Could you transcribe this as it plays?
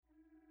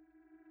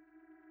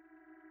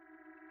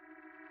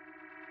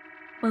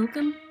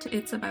Welcome to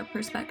It's About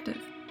Perspective.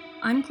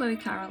 I'm Chloe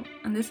Carroll,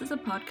 and this is a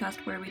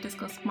podcast where we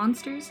discuss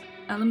monsters,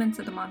 elements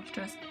of the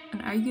monstrous,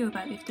 and argue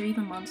about if they're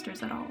even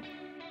monsters at all.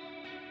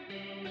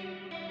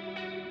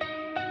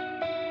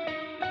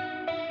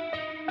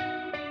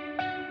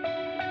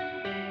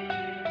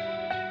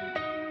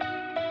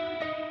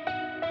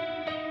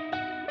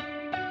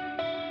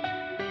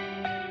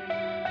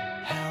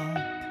 Help,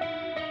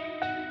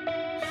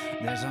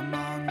 there's a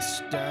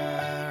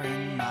monster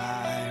in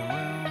my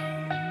room.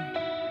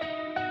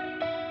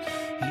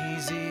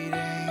 He's eating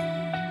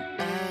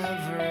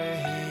everyone.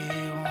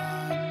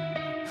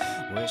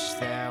 Wish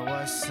there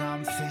was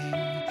something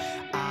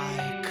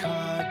I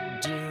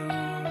could do.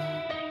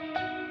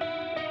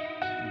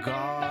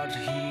 God,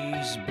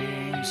 he's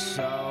being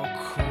so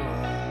cruel.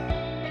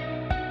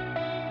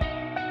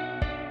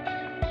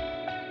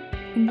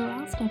 In the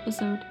last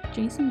episode,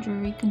 Jason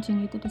Drury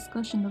continued the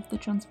discussion of the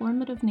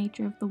transformative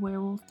nature of the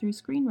werewolf through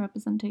screen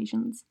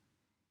representations.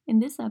 In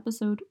this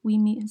episode, we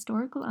meet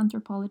historical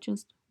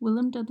anthropologist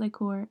Willem de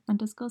Blécourt and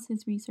discuss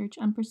his research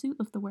and pursuit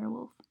of the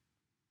werewolf.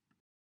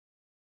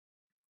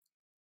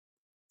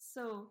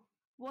 So,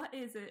 what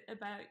is it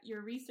about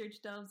your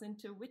research delves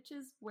into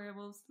witches,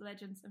 werewolves,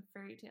 legends, and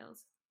fairy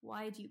tales?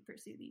 Why do you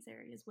pursue these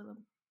areas,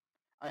 Willem?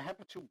 I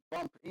happened to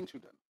bump into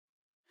them.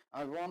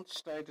 I once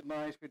stayed the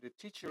night with a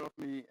teacher of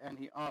me, and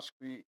he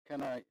asked me,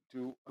 can I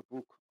do a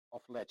book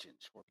of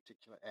legends for a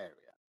particular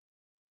area?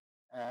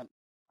 And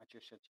I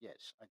just said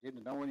yes. I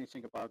didn't know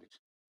anything about it.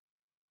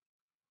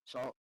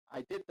 So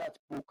I did that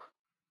book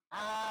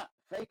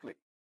vaguely.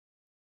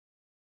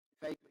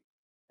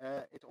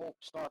 It all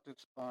started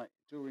by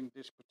doing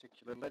this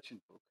particular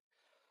legend book.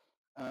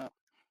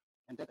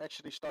 And that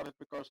actually started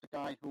because the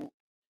guy who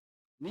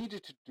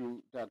needed to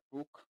do that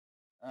book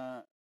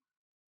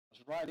was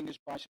riding his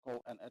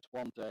bicycle, and at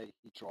one day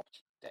he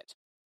dropped dead.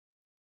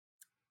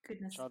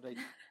 Goodness. So they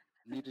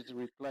needed a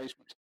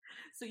replacement.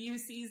 So you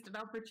seized an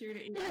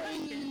opportunity.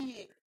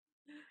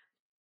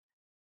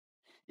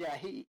 Yeah,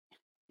 he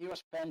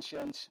was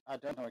pensioned. I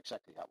don't know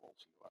exactly how old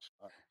he was,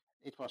 but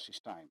it was his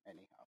time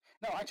anyhow.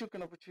 No, I took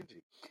an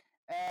opportunity.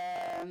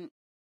 And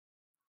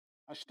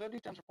I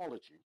studied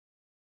anthropology.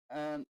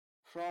 And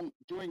from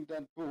doing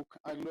that book,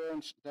 I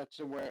learned that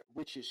there were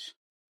witches,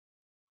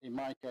 in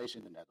my case,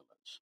 in the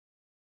Netherlands.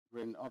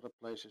 We're in other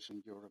places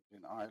in Europe,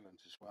 in Ireland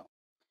as well.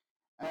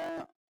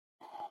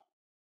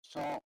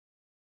 So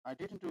I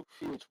didn't do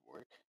field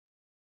work.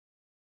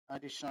 I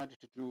decided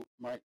to do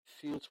my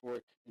field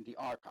work in the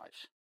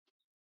archives.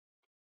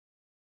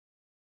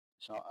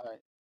 So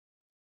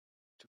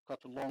to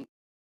cut a long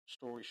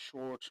story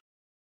short,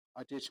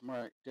 I did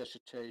my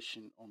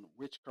dissertation on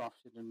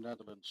witchcraft in the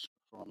Netherlands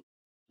from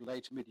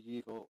late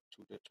medieval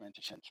to the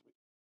 20th century.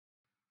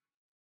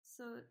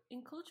 So,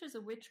 in Cultures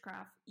of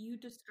Witchcraft, you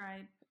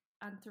describe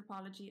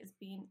anthropology as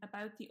being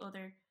about the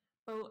other,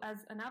 both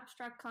as an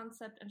abstract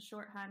concept and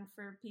shorthand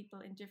for people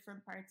in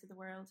different parts of the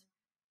world.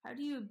 How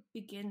do you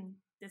begin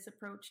this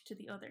approach to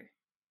the other?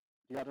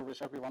 The other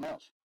is everyone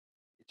else.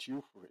 It's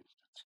you, for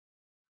instance.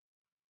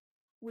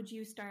 Would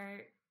you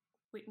start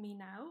with me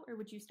now, or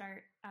would you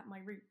start at my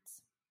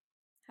roots?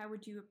 How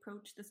would you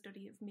approach the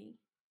study of me?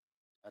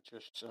 I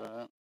just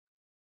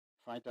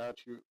find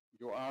out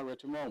you are at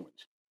the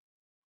moment.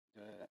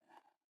 The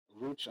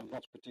roots are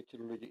not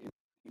particularly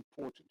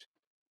important.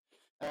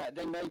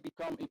 They may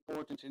become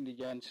important in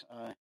the end.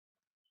 I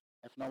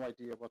have no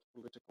idea what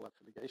political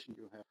affiliation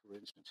you have, for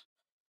instance.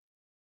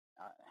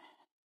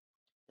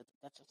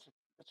 That's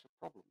a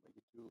problem when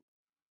you do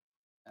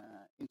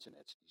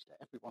internet these days.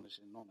 Everyone is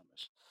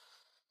anonymous,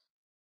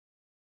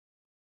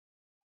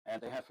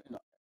 and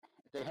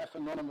they have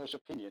anonymous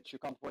opinions. You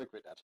can't work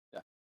with that.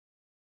 Yeah.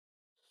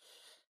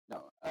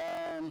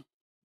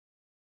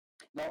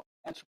 No,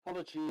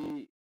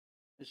 anthropology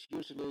is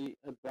usually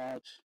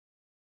about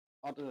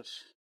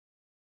others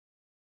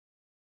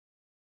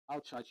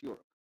outside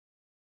Europe.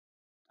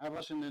 I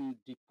was in a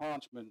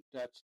department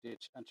that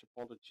did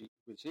anthropology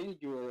within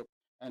Europe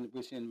and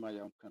within my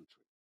own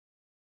country.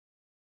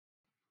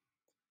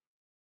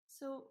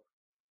 So,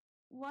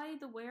 why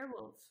the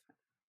werewolf?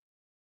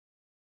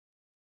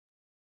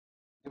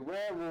 The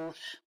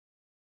werewolves,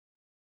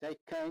 they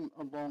came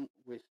along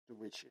with the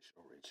witches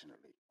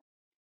originally.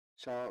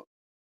 So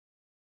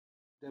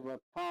they were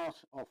part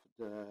of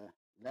the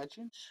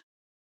legends.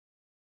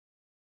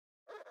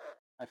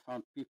 I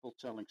found people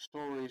telling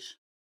stories.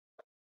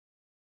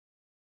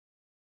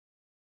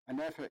 I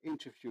never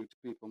interviewed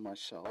people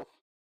myself,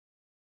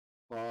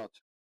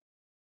 but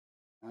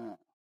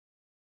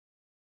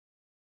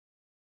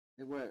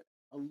there were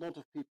a lot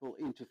of people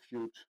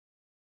interviewed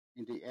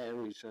in the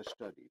areas I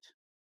studied.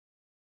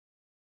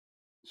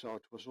 So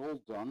it was all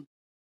done.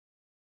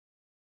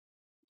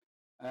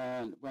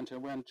 And when I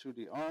went to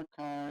the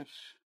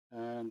archives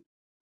and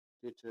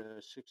did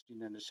the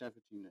 16th and the 17th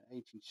and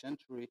 18th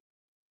century,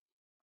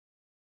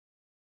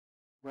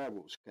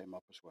 werewolves came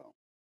up as well.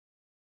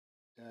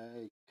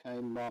 They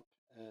came up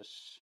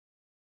as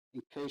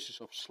in cases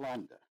of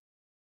slander.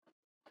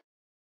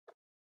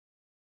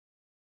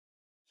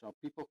 So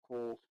people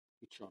called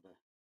each other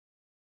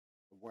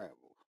a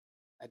werewolf.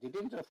 And they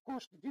didn't, of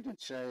course, they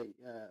didn't say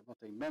what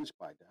they meant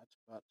by that,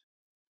 but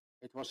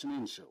it was an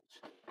insult.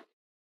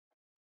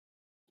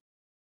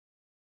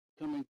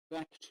 Coming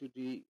back to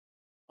the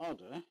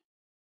other,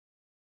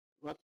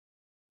 what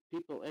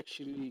people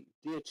actually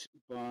did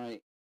by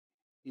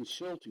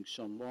insulting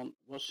someone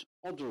was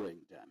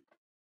othering them.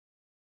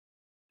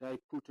 They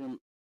put them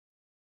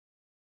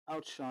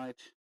outside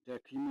their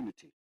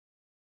community.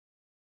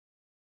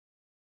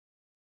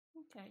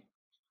 Okay,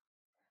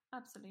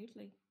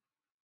 absolutely.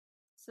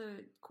 So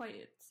quite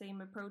the same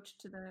approach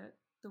to the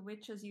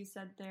witch as you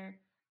said there.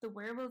 The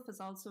werewolf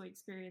has also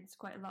experienced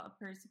quite a lot of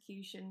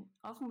persecution,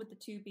 often with the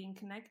two being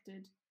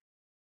connected.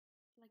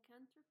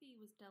 Lycanthropy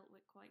was dealt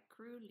with quite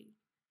cruelly.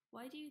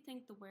 Why do you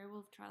think the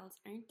werewolf trials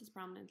aren't as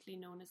prominently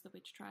known as the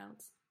witch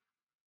trials?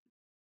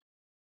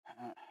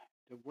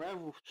 The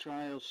werewolf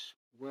trials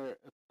were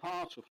a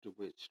part of the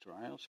witch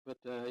trials, but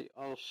they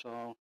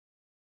also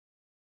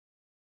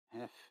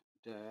have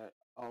their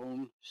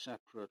own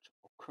separate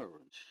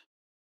occurrence.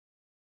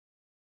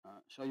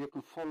 So you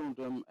can follow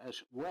them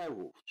as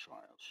werewolf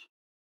trials.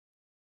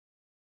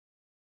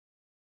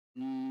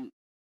 And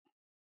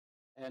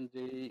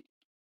the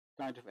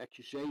kind of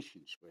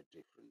accusations were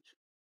different.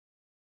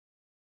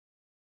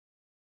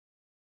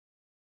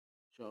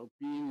 So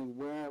being a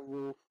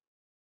werewolf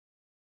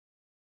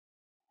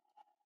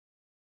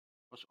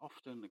was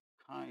often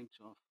a kind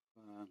of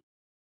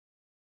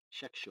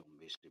sexual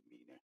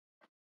misdemeanor,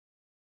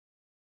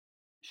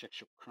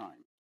 sexual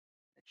crime,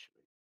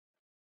 actually.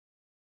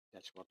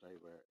 That's what they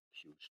were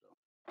accused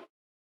of.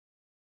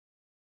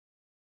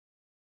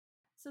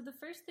 So the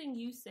first thing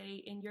you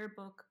say in your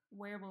book,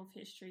 Werewolf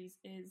Histories,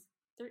 is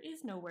there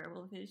is no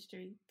werewolf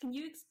history. Can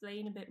you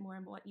explain a bit more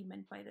on what you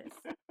meant by this?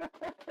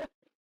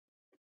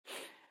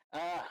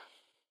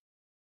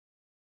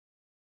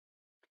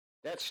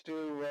 That's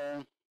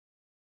to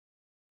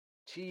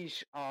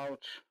tease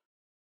out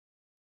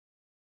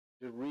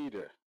the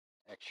reader,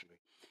 actually.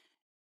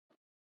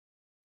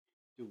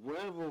 The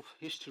werewolf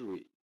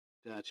history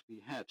that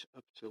we had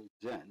up till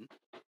then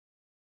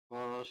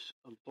was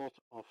a lot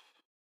of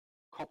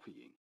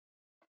copying.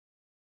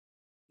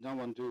 No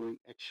one doing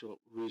actual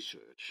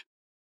research.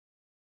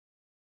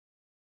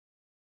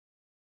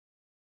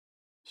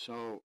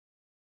 So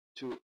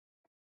to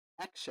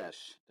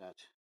access that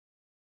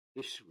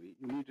history,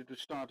 you needed to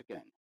start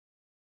again.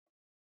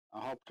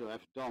 I hope to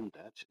have done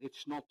that.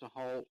 It's not the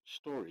whole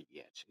story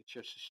yet. It's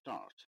just a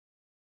start.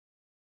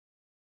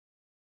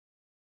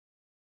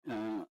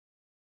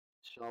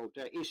 So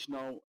there is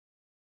no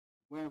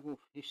werewolf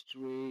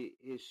history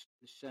is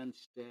the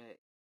sense that,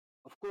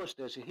 of course,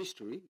 there's a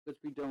history, but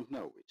we don't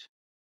know it.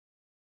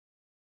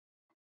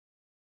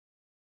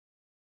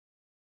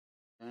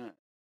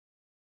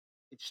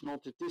 It's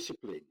not a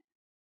discipline.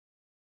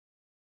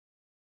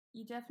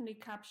 You definitely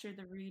capture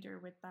the reader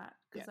with that,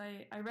 because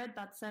I read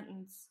that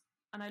sentence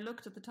and I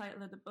looked at the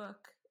title of the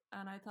book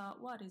and I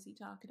thought, what is he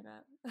talking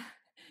about?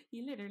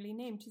 He literally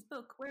named his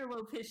book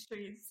Werewolf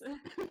Histories.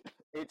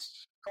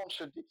 It's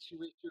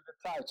contradictory to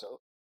the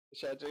title. It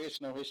said there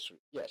is no history.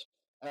 Yes.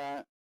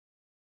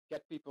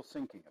 Get people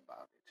thinking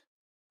about it.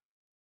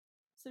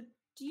 So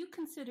do you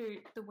consider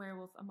the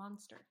werewolf a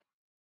monster?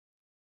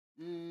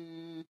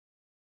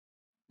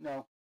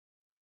 No,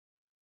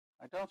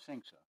 I don't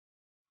think so.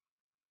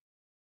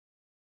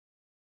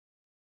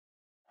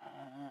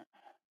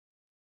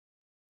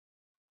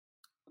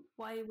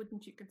 Why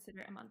wouldn't you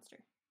consider it a monster?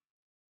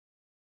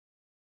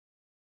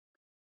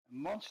 A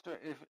monster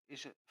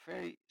is a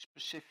very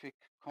specific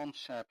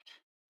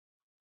concept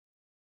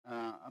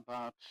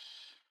about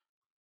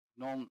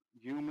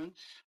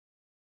non-humans.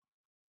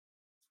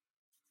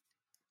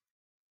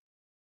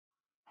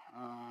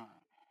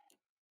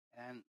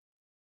 And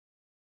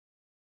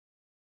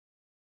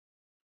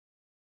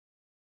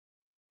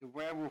the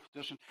werewolf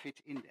doesn't fit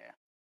in there.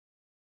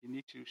 You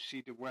need to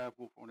see the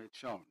werewolf on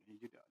its own.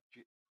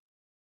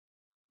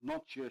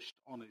 Not just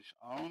on its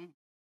own.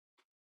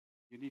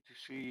 You need to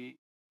see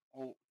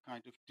all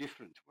kind of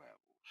different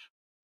werewolves.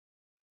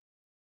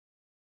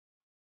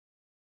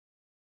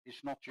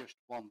 It's not just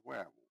one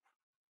werewolf.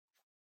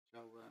 So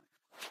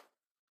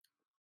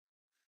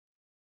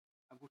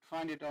I would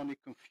find it only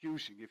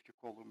confusing if you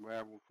call them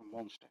werewolf or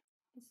monster.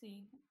 I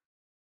see.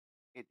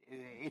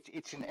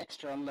 It's an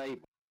extra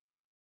label.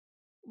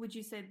 Would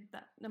you say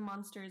that the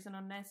monster is an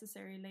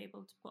unnecessary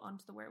label to put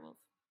onto the werewolf?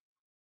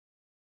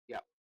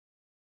 Yeah.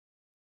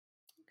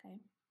 Okay.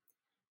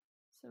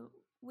 So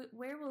with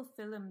werewolf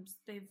films,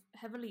 they've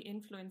heavily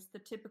influenced the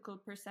typical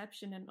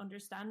perception and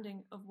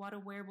understanding of what a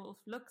werewolf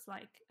looks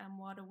like and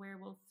what a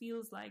werewolf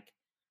feels like.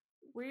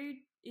 Where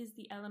is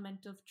the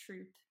element of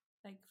truth?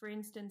 Like, for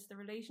instance, the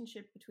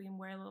relationship between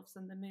werewolves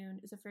and the moon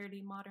is a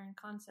fairly modern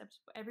concept,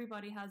 but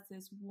everybody has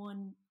this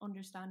one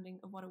understanding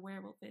of what a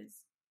werewolf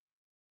is.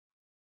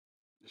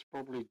 There's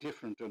probably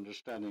different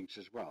understandings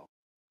as well.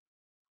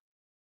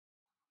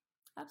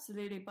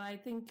 Absolutely, but I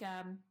think,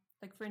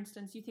 like for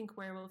instance, you think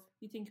werewolf,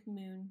 you think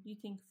moon, you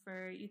think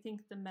fur, you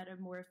think the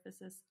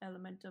metamorphosis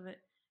element of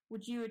it.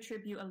 Would you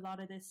attribute a lot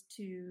of this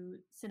to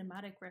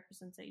cinematic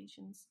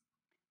representations?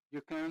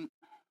 you can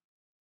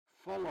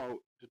follow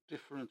the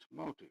different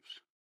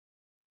motives.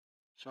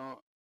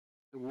 So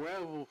the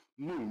werewolf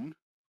moon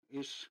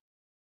is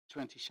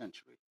 20th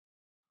century.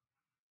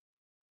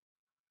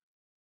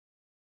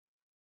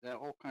 There are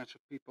all kinds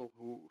of people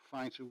who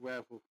find the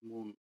werewolf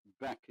moon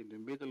back in the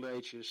Middle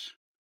Ages.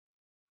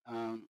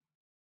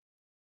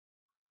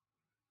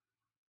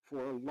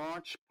 For a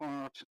large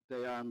part,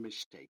 they are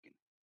mistaken.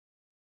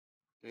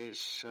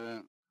 That's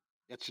a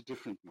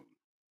different moon.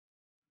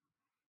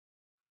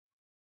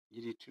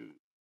 You need to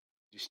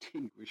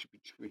distinguish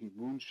between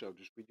moons, so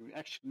to speak. You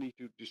actually need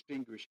to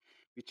distinguish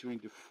between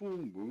the full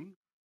moon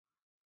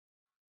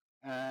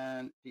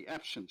and the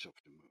absence of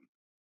the moon.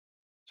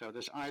 So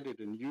there's either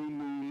the new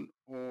moon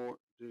or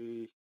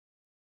the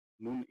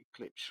moon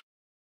eclipse.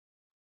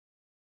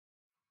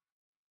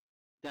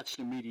 That's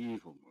the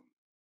medieval moon.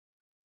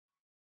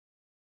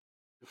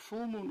 The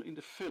full moon in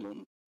the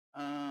film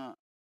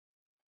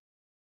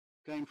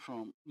came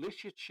from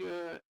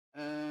literature,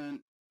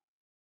 and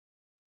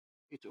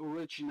it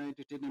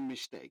originated in a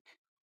mistake.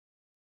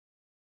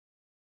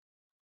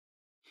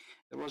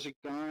 There was a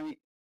guy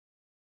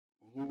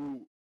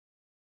who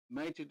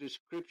made a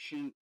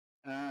description.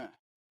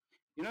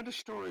 You know the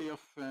story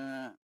of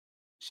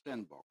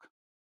Stenbock?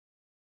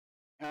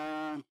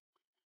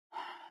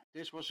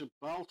 This was a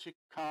Baltic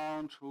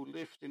count who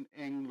lived in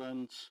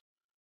England,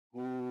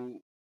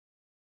 who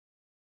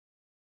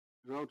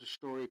wrote a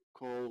story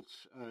called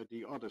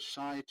The Other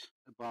Side,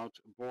 about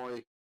a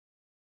boy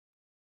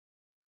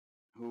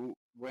who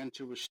went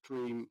to a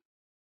stream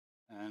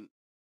and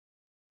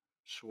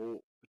saw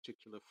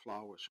particular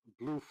flowers,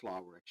 a blue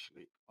flower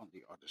actually, on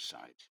the other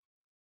side.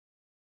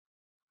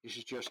 This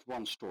is just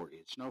one story,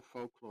 it's no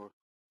folklore.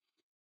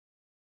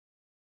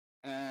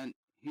 And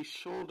he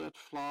saw that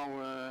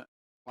flower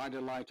by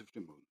the light of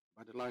the moon,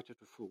 by the light of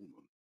the full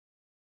moon.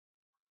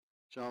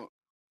 So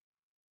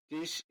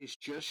this is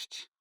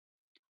just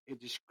a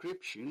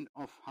description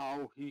of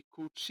how he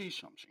could see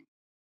something.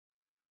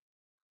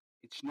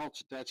 It's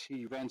not that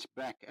he went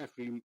back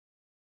every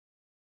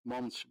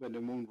month when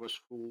the moon was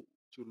full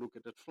to look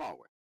at that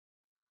flower.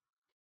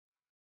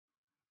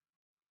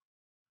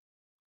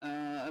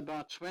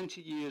 About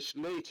 20 years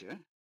later,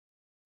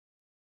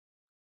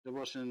 there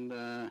was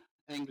an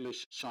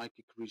English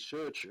psychic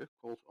researcher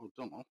called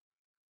O'Donnell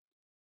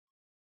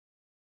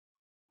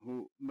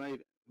who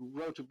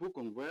wrote a book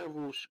on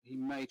werewolves. He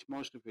made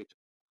most of it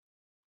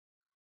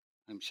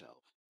himself,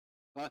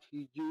 but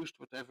he used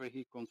whatever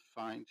he could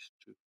find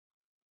to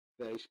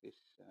base his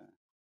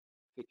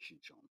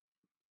fictions on.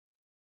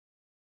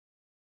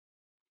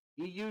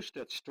 He used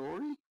that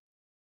story,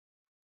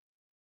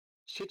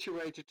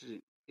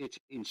 situated it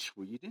in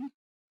Sweden,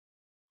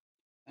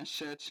 and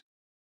said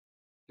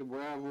the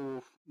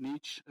werewolf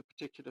needs a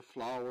particular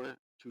flower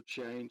to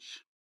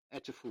change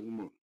at the full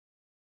moon.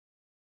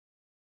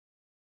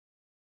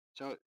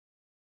 So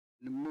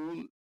the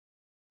moon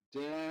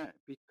there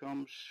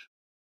becomes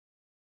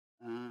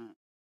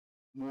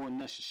more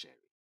necessary.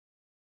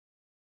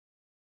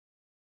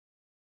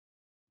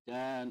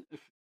 Then,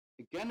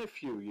 again a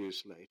few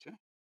years later,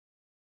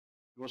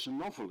 there was a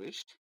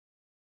novelist,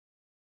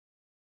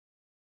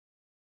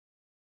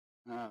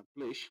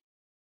 Blish,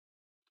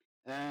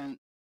 and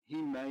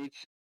he made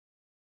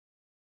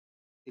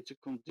it a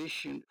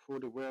condition for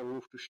the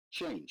werewolf to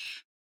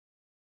change.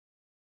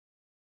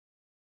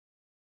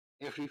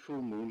 Every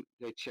full moon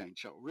they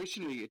change. So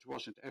originally it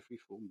wasn't every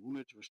full moon,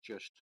 it was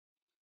just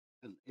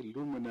an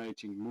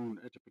illuminating moon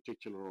at a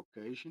particular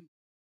occasion,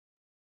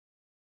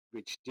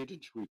 which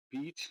didn't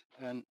repeat,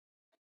 and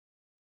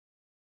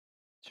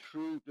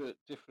through the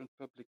different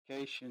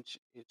publications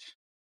it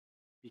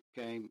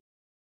became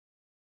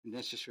a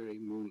necessary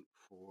moon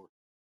for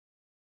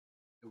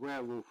a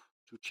werewolf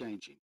to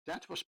change in.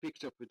 That was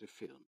picked up with the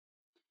film.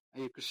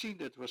 And you can see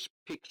that was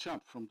picked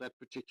up from that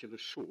particular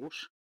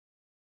source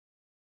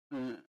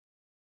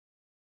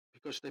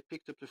because they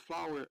picked up the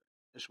flower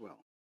as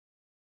well.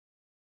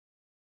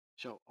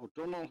 So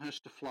O'Donnell has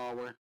the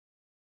flower.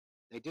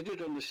 They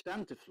didn't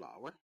understand the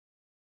flower,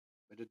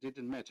 but it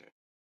didn't matter.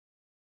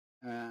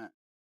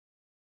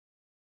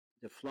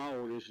 The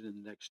flower is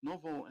in the next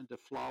novel, and the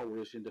flower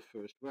is in the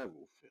first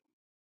werewolf film.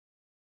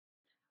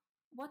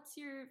 What's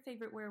your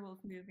favorite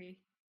werewolf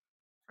movie?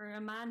 For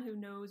a man who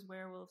knows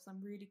werewolves,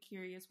 I'm really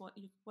curious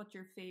what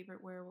your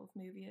favorite werewolf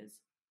movie is.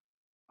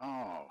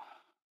 Oh,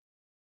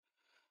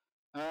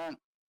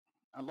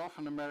 I love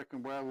An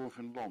American Werewolf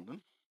in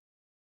London,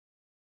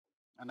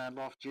 and I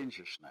love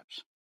Ginger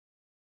Snaps.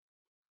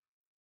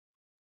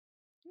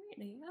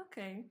 Really?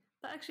 Okay.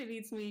 That actually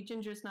leads me,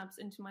 Ginger Snaps,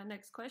 into my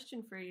next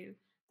question for you.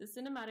 The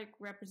cinematic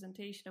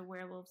representation of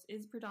werewolves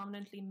is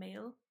predominantly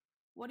male.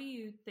 What do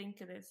you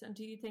think of this? And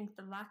do you think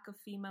the lack of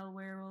female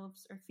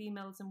werewolves or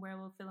females in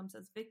werewolf films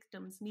as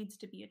victims needs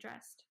to be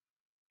addressed?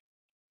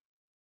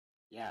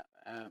 Yeah,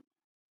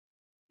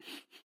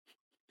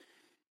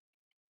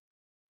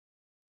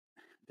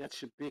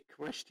 that's a big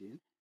question.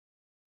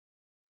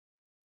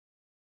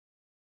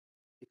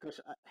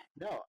 Because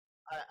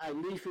I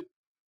leave it.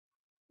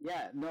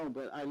 Yeah, no,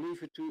 but I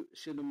leave it to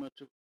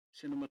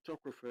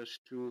cinematographers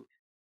to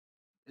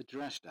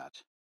address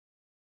that.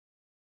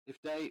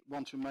 If they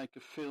want to make a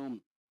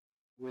film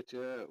with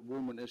a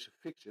woman as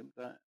a victim,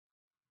 then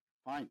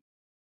fine.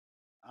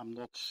 I'm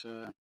not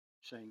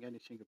saying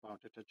anything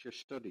about it. I just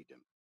studied them.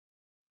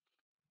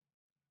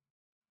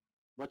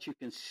 What you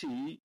can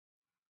see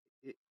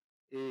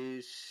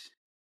is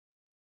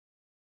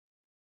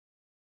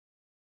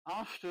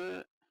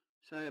after,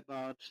 say,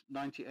 about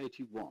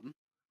 1981,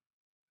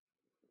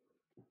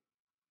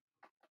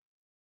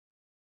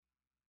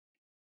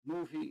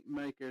 movie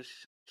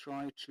makers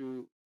try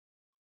to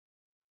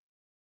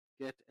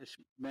get as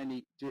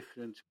many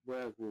different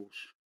werewolves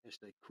as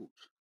they could.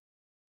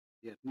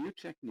 They had new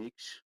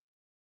techniques.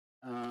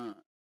 It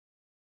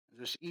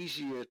was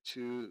easier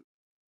to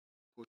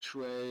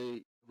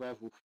portray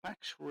werewolf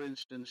packs, for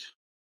instance.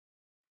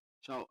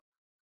 So,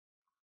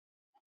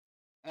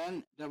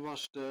 and there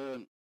was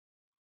the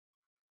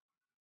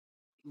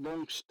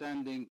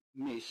long-standing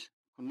myth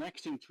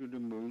connecting to the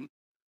moon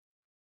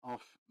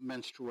of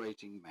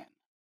menstruating men.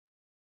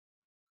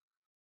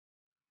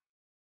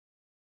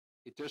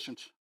 It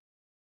doesn't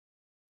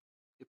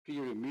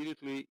appear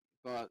immediately,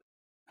 but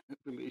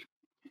believe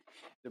me,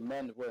 the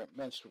men were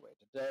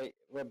menstruated. They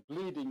were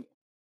bleeding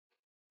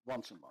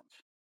once a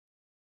month.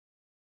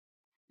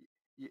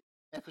 You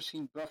ever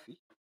seen Buffy?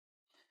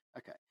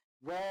 Okay.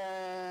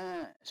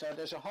 So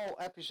there's a whole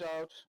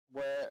episode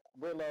where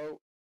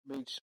Willow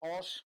meets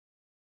Oz,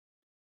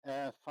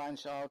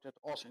 finds out that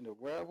Oz is a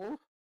werewolf,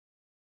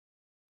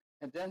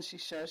 and then she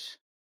says,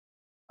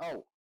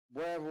 "Oh,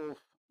 werewolf,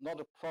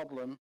 not a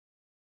problem.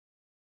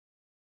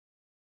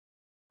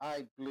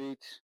 I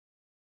bleed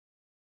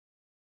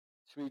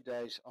 3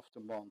 days of the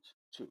month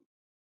too."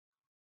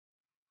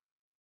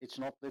 It's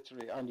not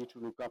literally, I need to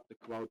look up the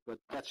quote, but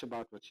that's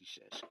about what she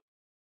says.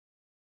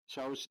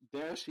 So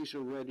there she's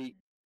already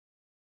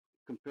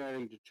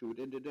comparing the two.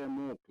 There are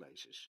more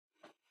places.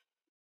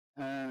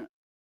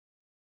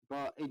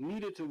 But it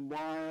needed a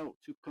while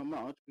to come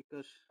out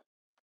because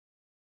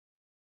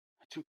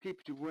to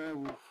keep the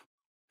werewolf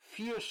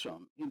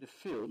fearsome in the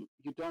film,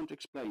 you don't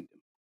explain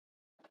them.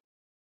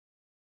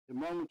 The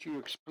moment you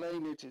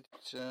explain it,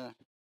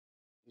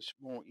 it's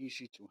more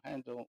easy to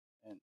handle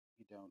and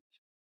you don't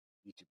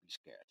need to be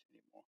scared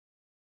anymore.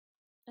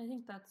 I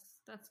think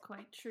that's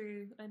quite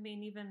true. I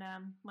mean, even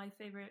my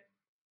favorite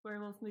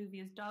werewolf movie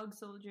is Dog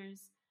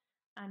Soldiers,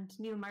 and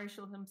Neil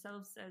Marshall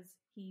himself says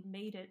he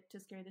made it to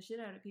scare the shit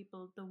out of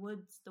people, the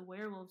woods, the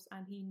werewolves,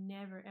 and he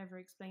never ever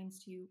explains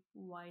to you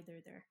why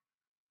they're there.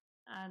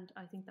 And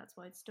I think that's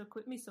why it stuck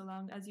with me so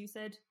long. As you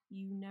said,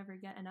 you never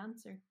get an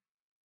answer.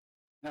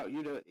 Now,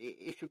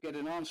 if you get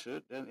an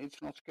answer, then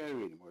it's not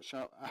scary anymore.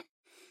 So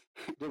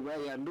the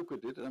way I look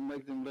at it, I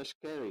make them less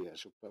scary, I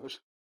suppose.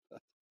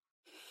 But,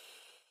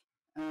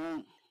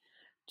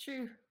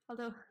 True.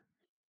 Although,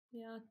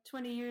 yeah,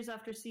 20 years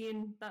after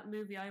seeing that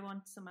movie, I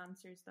want some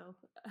answers, though.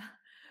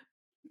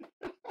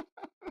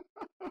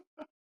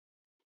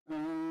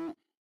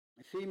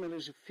 A female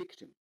is a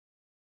victim,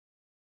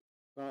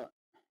 but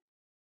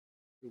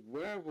the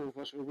werewolf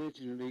was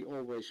originally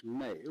always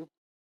male,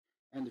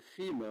 and the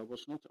female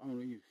was not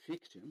only a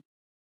victim,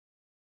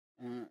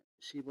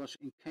 she was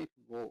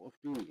incapable of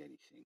doing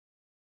anything.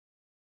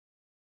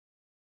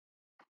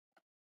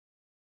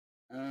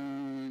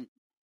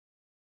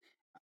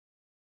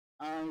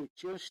 I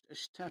just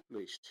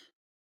established,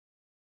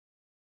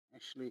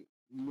 actually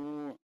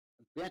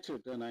better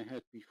than I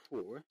had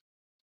before,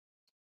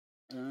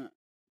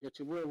 that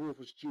the werewolf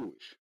was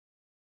Jewish.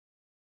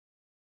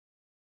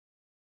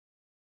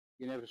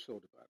 You never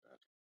thought about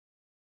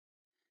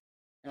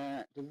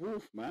that. The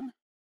Wolfman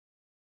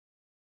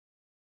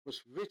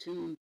was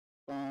written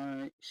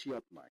by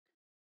Siodmak.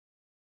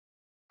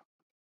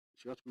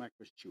 Siodmak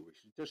was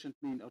Jewish. It doesn't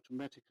mean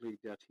automatically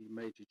that he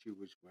made a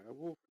Jewish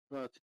werewolf,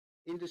 but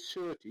in the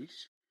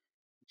 30s,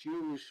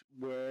 Jews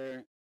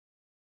were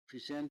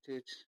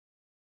presented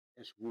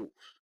as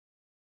wolves,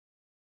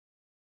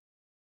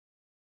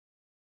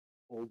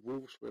 or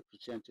wolves were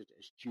presented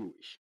as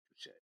Jewish,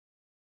 to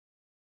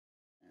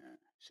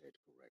say it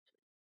correctly.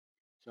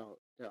 So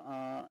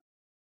there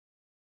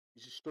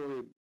is a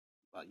story,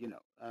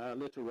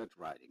 Little Red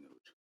Riding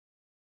Hood.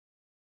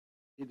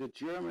 In the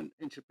German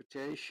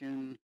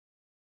interpretation,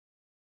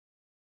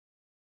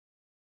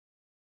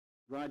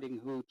 Riding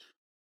Hood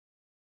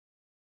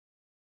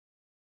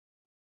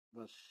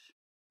was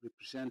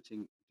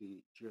representing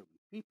the German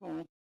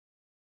people.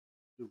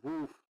 The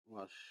wolf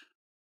was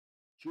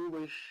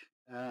Jewish,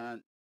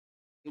 and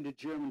in the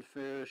German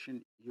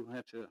version, you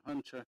had a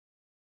hunter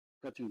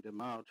cutting them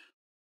out.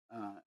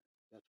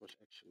 That was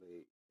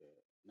actually the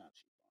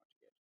Nazi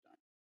party at the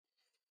time.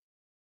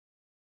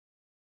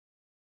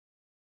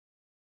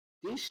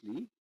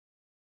 Disney,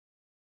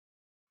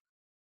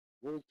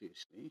 Walt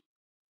Disney,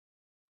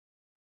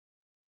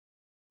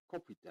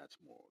 copied that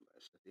more or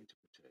less, that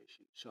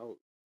interpretation. So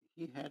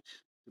he had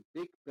the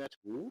big bad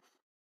wolf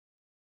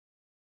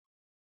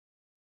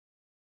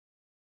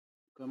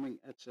coming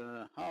at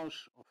the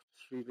house of the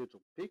three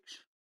little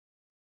pigs,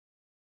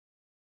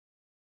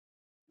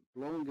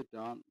 blowing it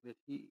down, but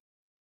he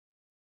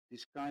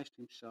disguised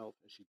himself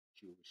as a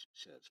Jewish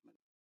salesman.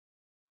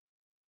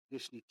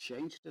 Disney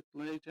changed it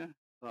later,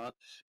 but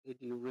in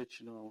the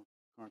original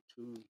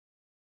cartoon,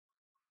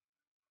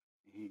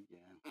 he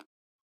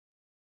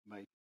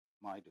made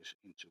Midas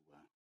into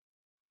a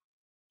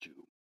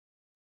Jew.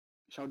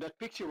 So that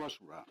picture was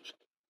aroused.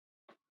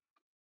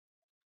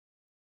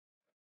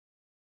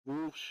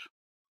 Wolves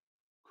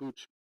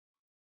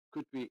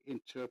could be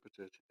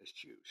interpreted as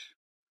Jews.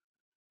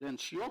 Then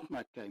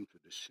Siotmak came to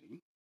the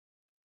scene.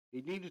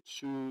 He needed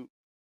to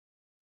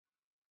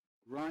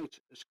write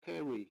a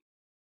scary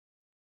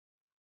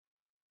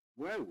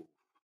werewolf.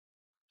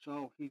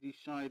 So he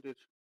decided,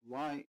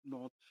 why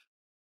not,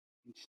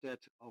 instead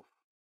of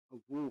a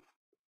wolf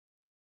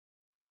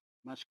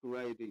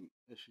masquerading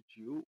as a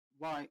Jew,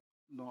 why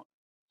not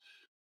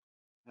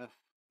have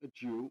a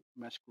Jew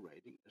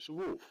masquerading as a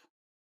wolf?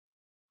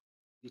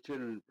 He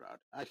turned it around.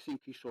 I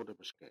think he thought it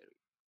was scary.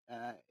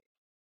 I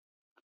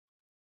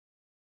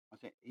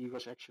think he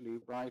was actually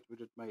right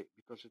with it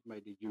because it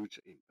made a huge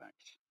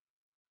impact.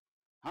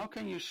 How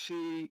can you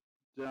see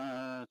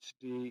that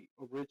the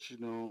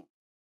original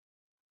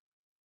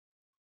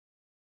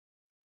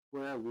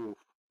werewolf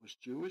was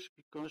Jewish?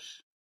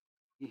 Because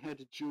he had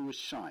a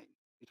Jewish sign.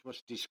 It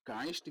was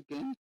disguised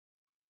again.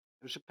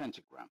 It was a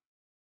pentagram.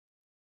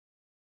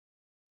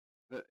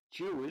 The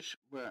Jewish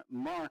were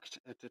marked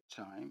at the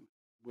time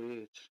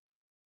with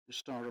the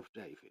Star of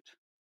David.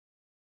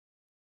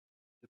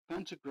 The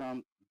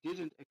pentagram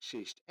didn't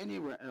exist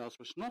anywhere else,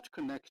 was not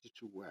connected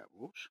to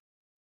werewolves,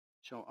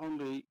 so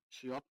only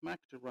Siotmak,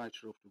 the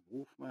writer of the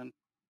Wolfman,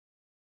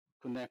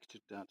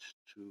 connected that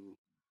to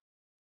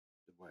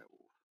the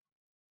werewolf.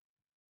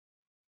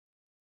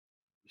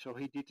 So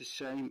he did the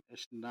same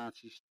as the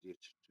Nazis did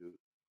to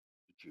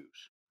the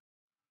Jews.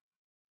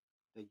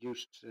 They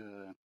used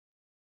a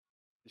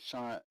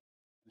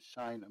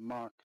sign, a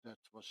mark that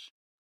was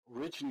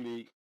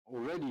originally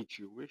already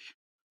Jewish,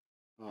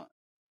 but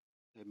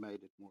they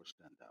made it more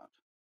stand out.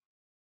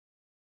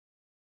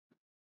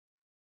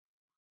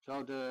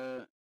 So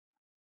the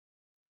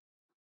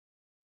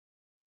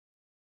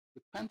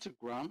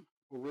pentagram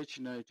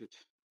originated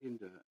in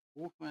the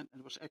movement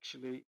and was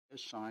actually a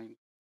sign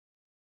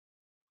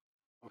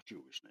of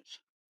Jewishness.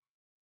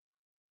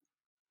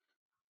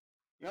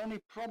 The only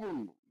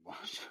problem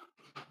was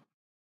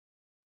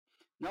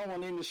no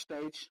one in the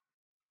States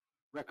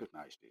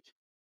recognized it.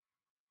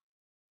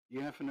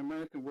 You have an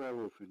American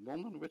Werewolf in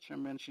London, which I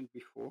mentioned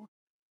before.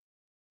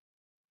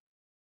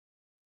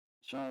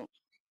 So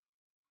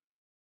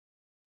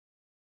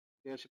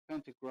there's a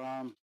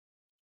pentagram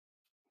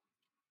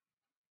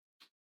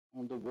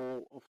on the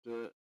wall of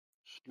the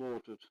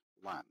slaughtered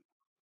lamb.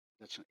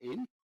 That's an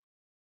inn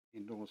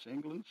in North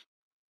England,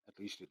 at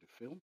least in the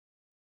film.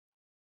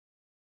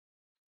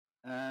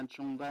 And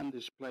John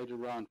Landis played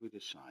around with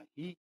the sign.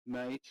 He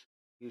made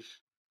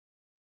his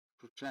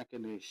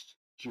protagonist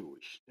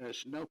Jewish.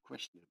 There's no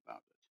question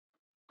about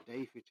it.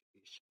 David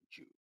is a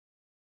Jew.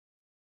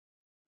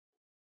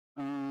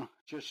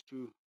 Just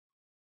to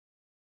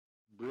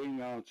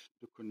bring out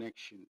the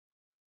connection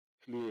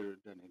clearer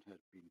than it had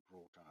been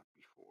brought out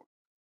before.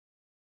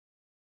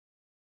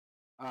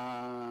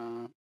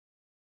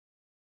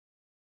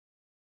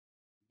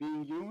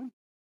 Being human,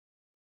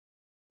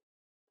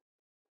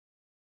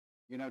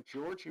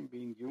 George in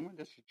Being Human,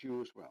 that's a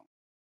Jew as well.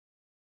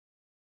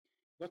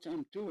 What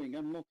I'm doing,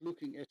 I'm not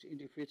looking at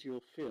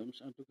individual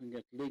films, I'm looking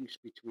at links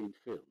between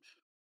films.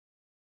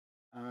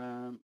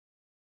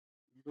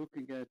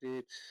 Looking at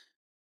it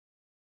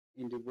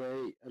in the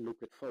way I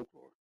look at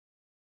folklore.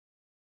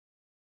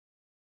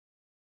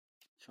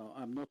 So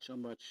I'm not so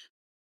much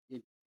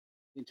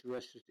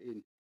interested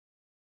in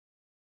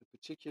a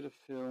particular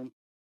film,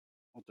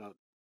 although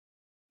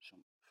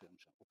some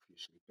films are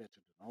obviously better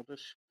than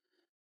others,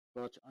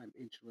 but I'm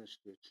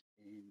interested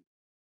in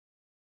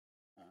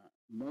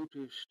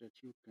motives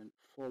that you can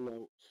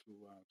follow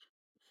throughout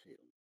the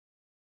film.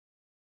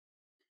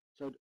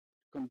 So to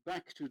come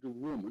back to the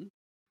woman,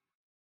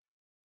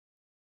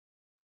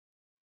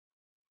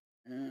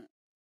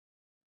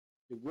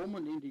 the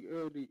woman in the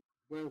early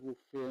werewolf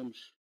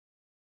films,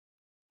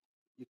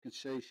 you can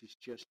say she's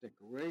just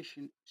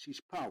decoration.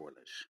 She's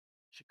powerless.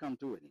 She can't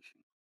do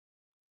anything.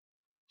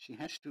 She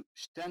has to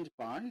stand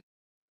by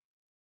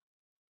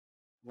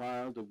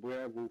while the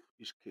werewolf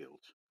is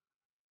killed.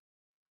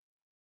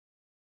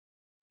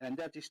 And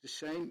that is the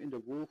same in The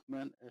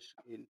Wolfman as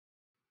in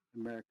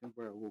American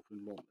Werewolf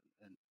in London,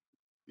 and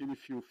in a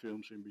few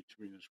films in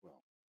between as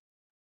well.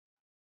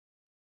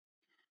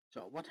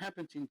 So what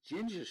happened in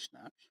Ginger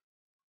Snaps?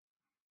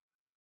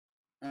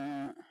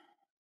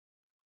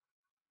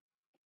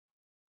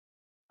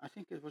 I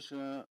think it was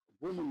a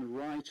woman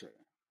writer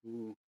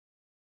who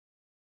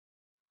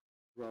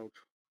wrote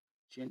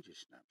Ginger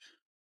Snaps.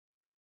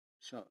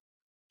 So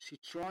she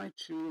tried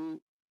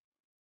to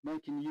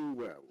make a new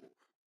werewolf,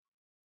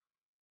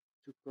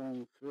 to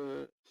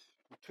convert,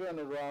 to turn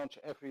around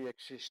every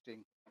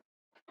existing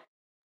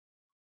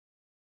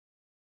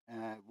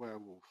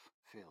werewolf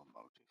film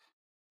motive.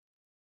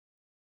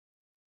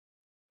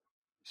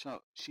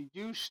 So she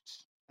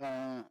used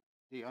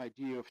the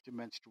idea of the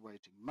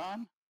menstruating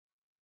man.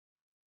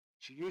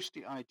 She used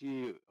the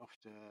idea of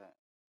the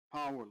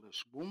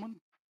powerless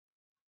woman,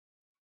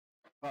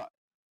 but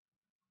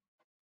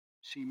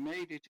she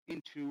made it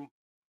into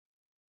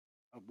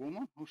a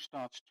woman who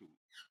starts to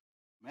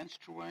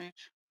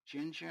menstruate,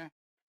 ginger,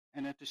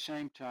 and at the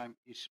same time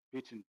is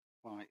bitten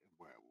by a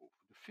werewolf.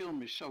 The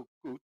film is so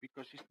good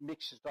because it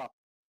mixes up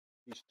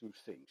these two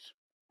things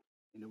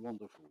in a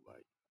wonderful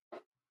way.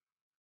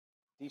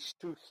 These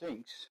two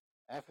things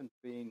haven't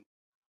been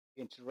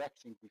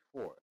interacting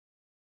before.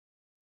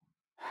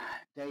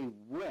 They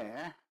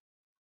were.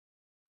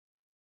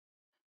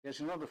 There's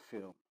another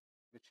film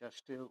which I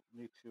still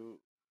need to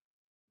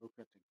look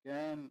at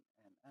again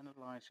and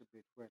analyze a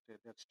bit.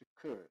 That's The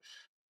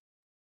Curse,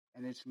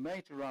 and it's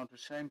made around the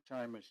same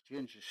time as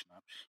Ginger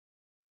Snaps,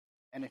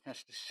 and it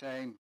has the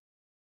same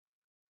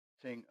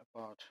thing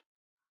about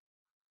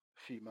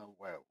female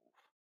werewolf.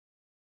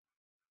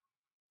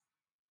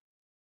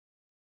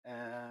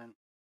 And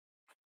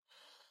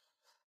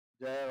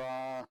there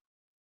are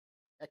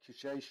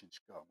accusations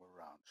going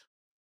around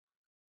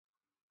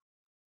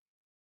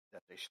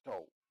that they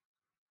stole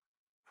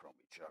from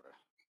each other.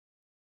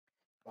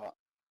 But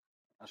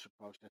I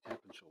suppose that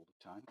happens all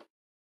the time.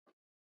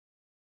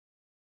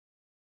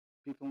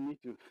 People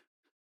need to,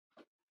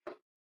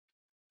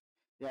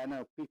 yeah,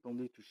 no, people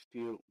need to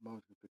steal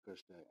mostly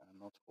because they are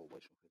not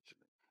always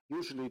original.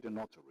 Usually they're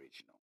not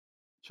original.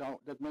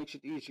 So that makes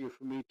it easier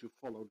for me to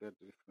follow their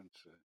different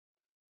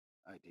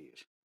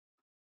ideas.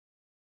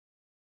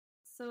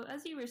 So,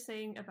 as you were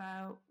saying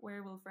about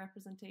werewolf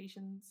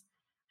representations,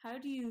 how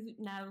do you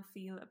now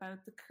feel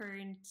about the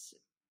current?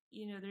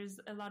 There's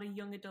a lot of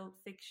young adult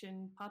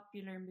fiction,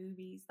 popular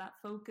movies that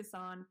focus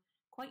on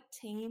quite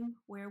tame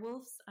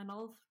werewolves and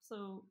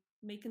also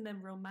making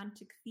them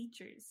romantic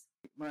features.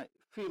 My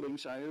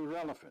feelings are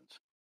irrelevant.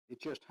 It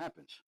just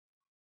happens.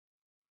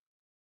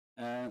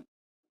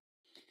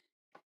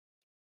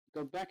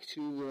 Go back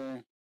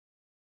to,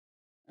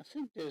 I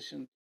think there's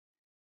a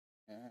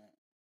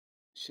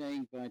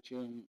saying by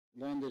John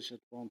Landis at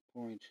one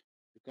point,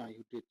 the guy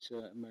who did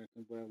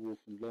American Werewolf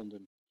in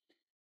London.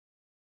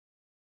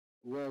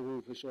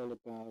 Werewolf is all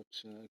about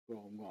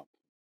growing up,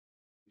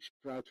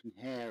 sprouting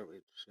hair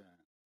at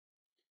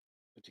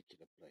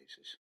particular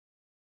places,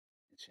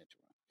 etc.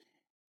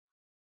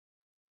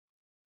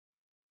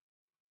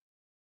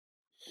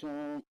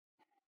 So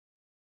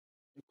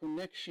the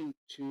connection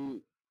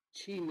to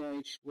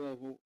teenage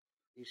werewolf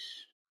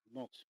is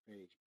not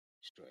very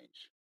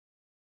strange.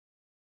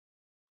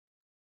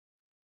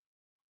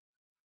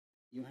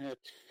 You had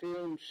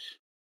films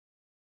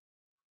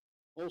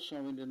also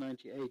in the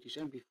 1980s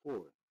and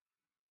before.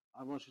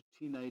 I Was a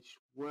Teenage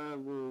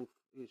Werewolf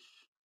is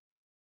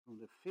from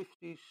the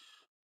 50s,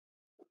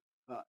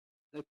 but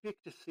they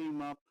picked the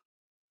theme up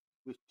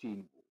with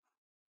Teen Wolf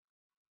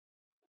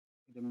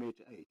in the mid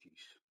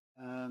 80s.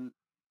 And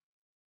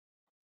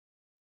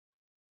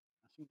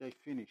I think they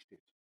finished it.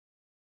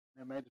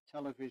 They made a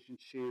television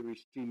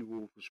series, Teen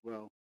Wolf, as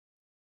well,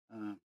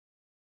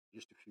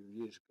 just a few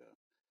years ago.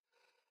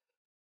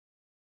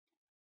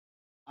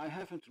 I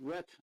haven't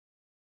read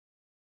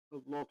a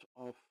lot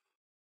of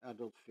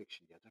adult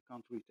fiction yet. I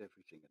can't read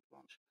everything at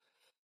once.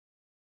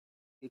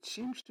 It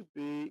seems to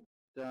be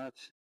that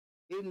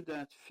in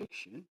that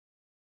fiction,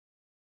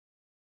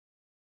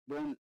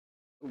 when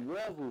a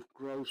werewolf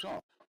grows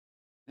up,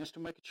 he has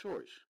to make a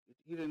choice.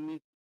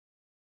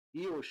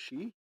 He or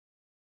she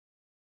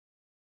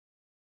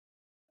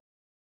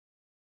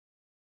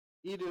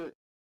either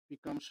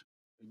becomes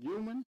a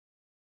human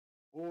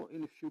or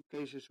in a few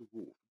cases a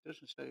wolf. It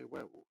doesn't stay a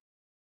werewolf.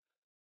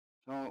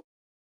 So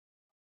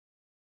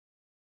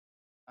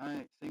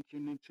I think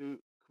you need to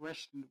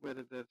question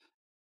whether that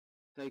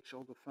takes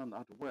all the fun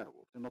out of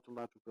werewolf. They're not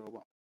allowed to grow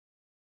up.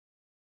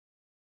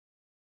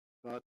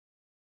 But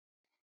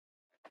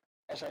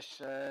as I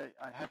say,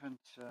 I haven't.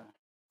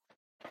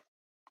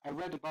 I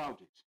read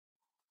about it.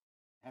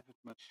 I haven't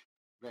much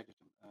read it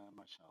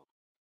myself.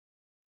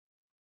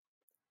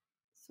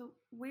 So,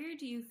 where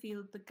do you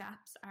feel the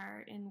gaps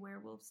are in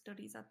werewolf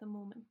studies at the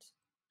moment?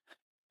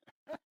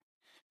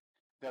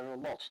 There are a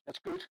lot. That's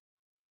good,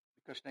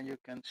 because then you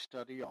can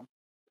study on.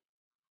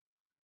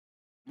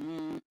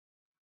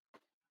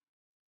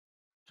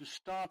 To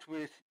start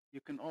with,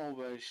 you can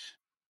always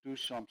do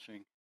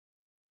something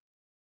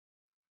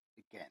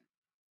again.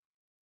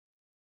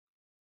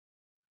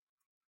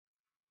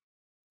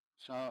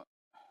 So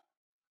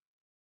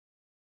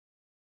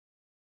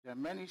there are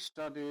many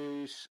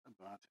studies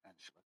about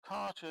Angela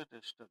Carter,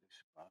 there's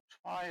studies about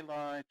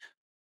Twilight,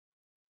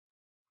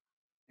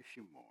 a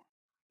few more.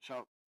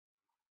 So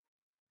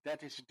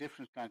that is a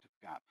different kind of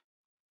gap.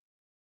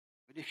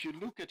 But if you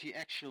look at the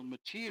actual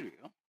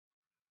material,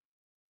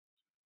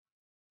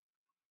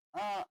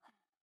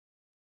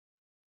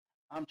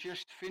 I'm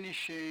just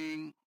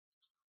finishing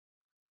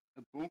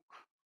a book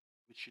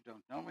which you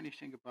don't know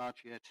anything about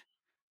yet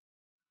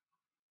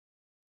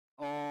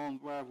on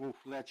werewolf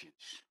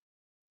legends.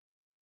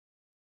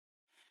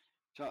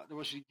 So there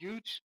was a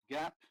huge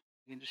gap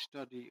in the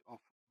study of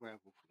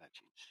werewolf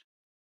legends.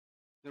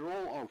 They're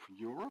all over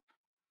Europe,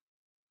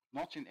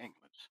 not in England.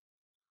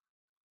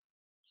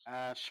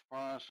 As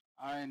far as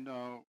I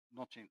know,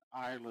 not in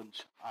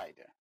Ireland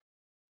either.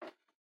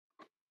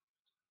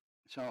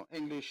 So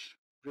English,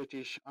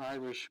 British,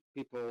 Irish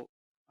people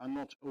are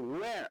not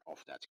aware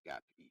of that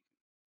gap even.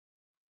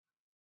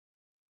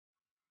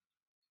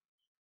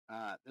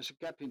 There's a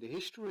gap in the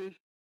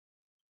history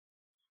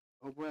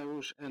of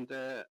werewolves, and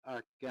there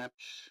are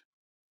gaps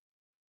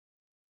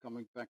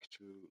coming back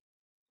to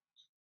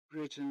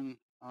Britain,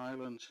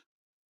 Ireland,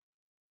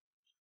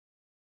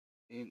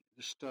 in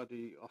the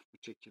study of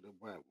particular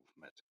werewolf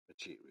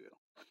material.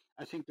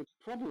 I think the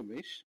problem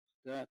is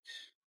that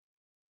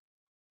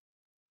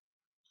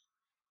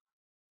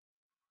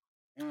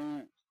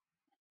in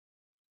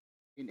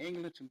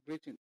England and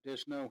Britain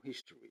there's no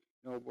history,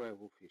 no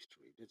werewolf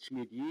history. That's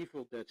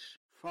medieval, that's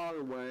far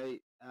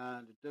away,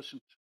 and it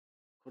doesn't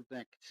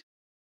connect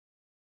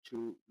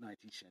to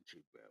 19th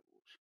century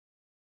werewolves.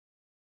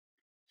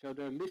 So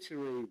they're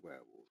literary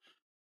werewolves.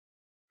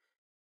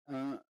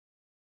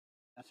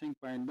 I think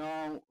by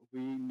now we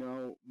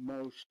know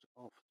most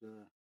of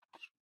the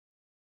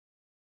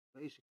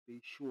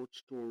basically short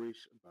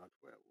stories about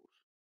werewolves.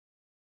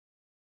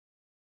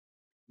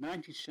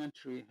 19th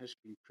century has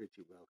been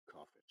pretty well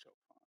covered so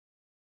far.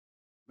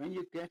 When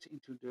you get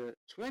into the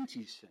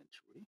 20th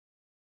century,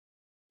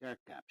 there are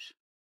gaps.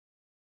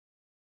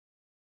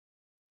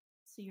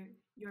 So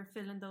you're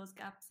filling those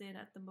gaps in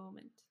at the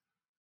moment.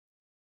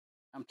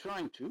 I'm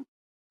trying to.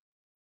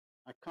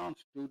 I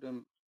can't do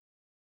them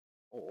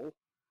all.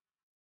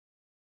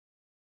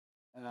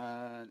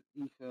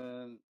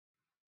 Even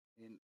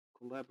in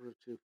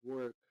collaborative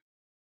work,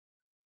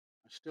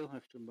 I still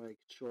have to make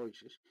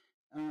choices.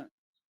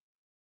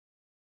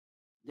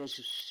 There's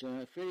this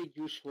very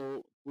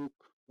useful book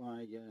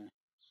by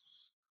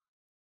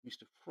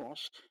Mr.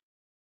 Frost,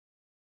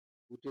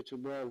 who did a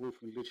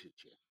werewolf in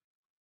literature.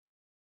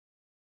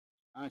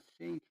 I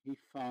think he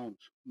found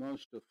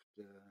most of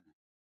the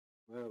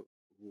werewolf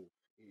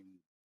in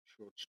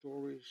short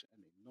stories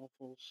and in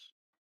novels.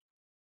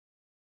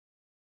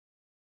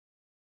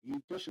 He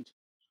doesn't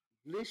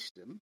list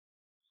them,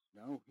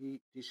 no,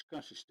 he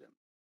discusses them.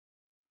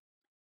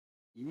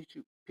 You need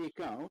to pick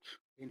out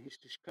in his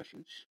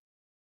discussions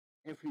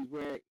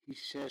everywhere he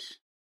says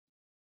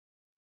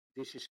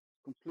this is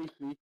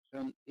completely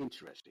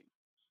uninteresting.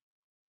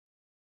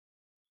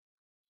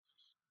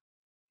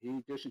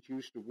 He doesn't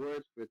use the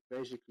word, but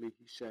basically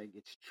he's saying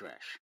it's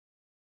trash.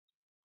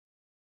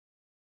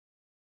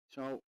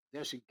 So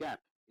there's a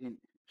gap in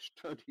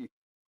studying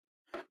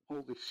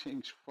all these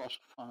things Frost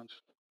found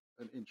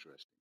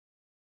uninteresting.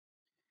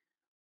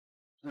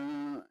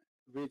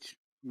 Which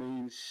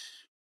means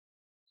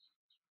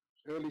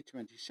early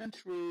 20th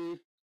century,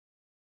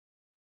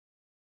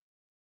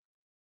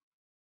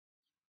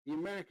 the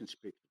Americans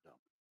picked it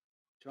up.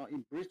 So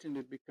in Britain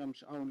it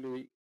becomes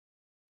only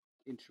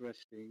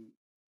interesting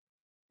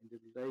in the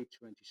late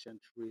 20th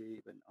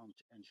century when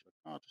Aunt Angela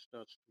Carter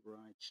starts to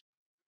write.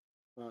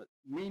 But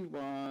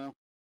meanwhile,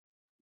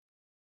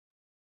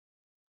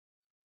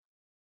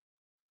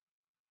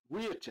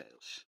 weird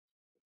tales.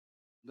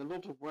 A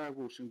lot of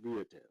werewolves and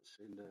weird tales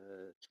in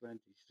the 20s,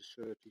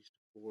 the 30s,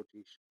 the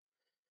 40s.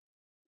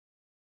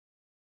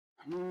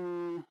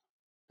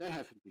 They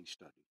haven't been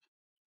studied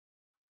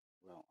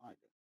well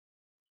either.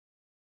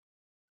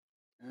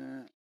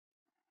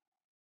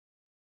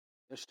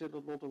 There's still a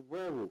lot of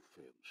werewolf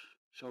films,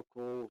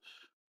 so-called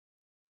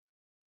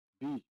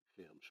B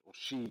films, or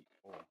C,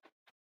 or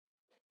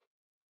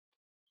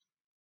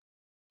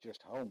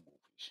just home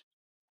movies.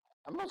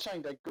 I'm not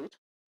saying they're good.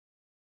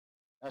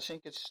 I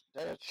think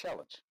they're a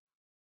challenge.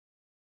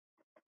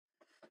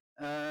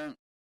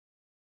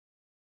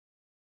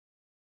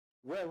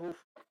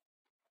 Werewolf,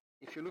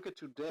 if you look at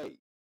today,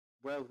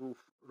 werewolf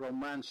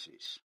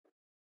romances,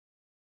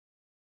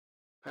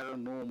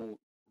 paranormal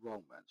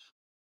romance,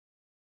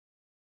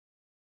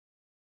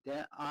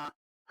 there are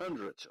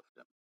hundreds of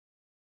them.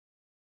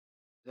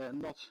 They're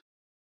not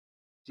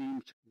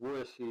deemed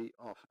worthy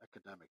of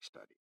academic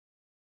study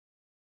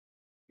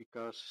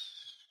because,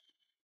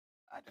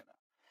 I don't know,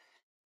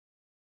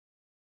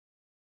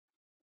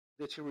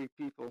 literary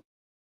people,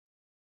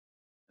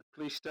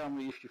 please tell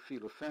me if you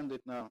feel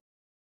offended now,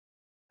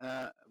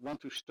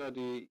 want to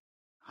study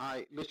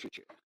high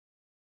literature.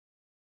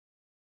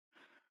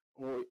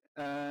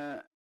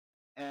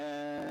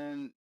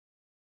 And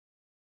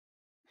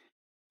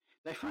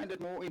they find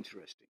it more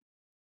interesting.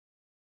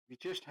 We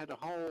just had a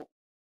whole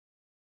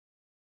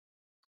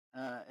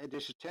a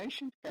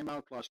dissertation came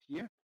out last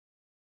year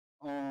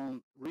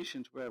on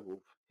recent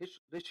werewolf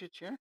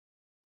literature,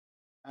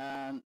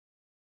 and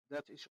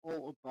that is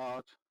all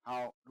about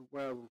how the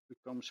werewolf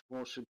becomes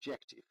more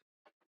subjective.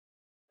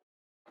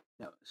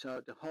 Now,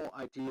 so the whole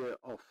idea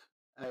of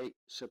a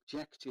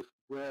subjective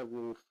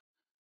werewolf,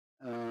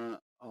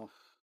 of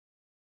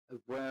a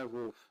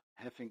werewolf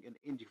having an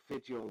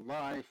individual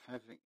life,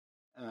 having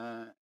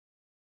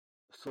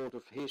thought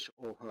of his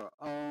or her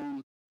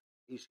own,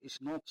 is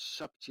not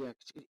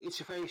subject. It's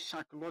a very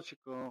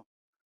psychological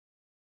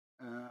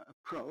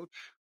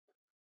approach,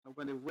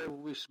 when the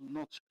werewolf is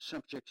not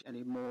subject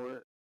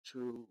anymore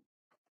to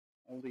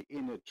only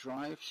inner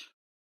drives,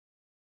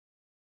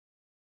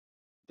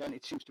 then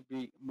it seems to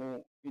be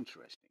more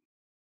interesting.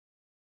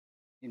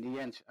 In the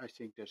end, I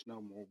think there's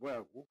no more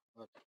werewolf,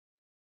 but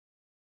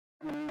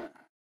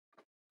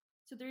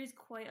So there is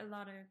quite a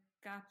lot of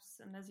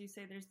gaps, and as you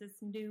say, there's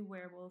this new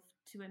werewolf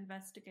to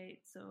investigate.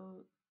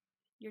 So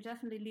you're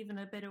definitely leaving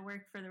a bit of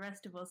work for the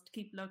rest of us to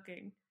keep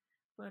looking.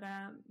 But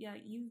yeah,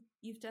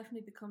 you've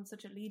definitely become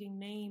such a leading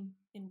name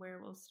in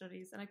werewolf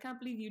studies, and I can't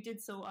believe you did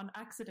so on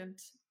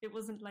accident. It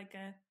wasn't like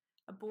a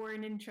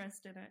born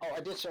interest in it. I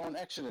did so on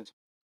accident.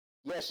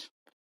 Yes.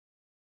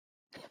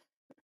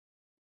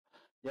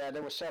 Yeah,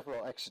 there were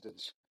several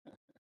accidents.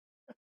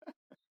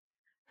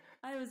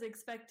 I was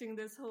expecting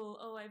this whole,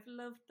 oh, I've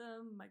loved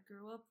them, I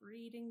grew up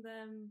reading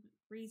them,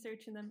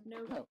 researching them.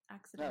 No,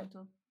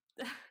 accidental.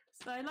 No.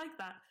 So I like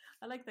that.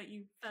 I like that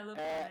you fell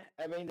upon it.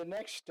 I mean, the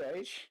next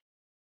stage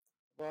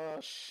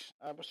was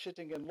I was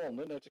sitting in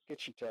London at the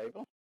kitchen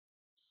table,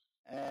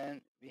 and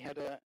we had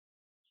a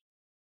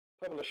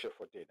publisher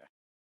for dinner.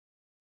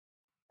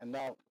 And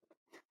now,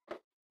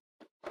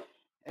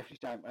 every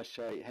time I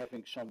say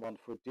having someone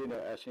for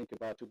dinner, I think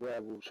about the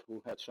werewolves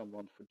who had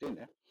someone for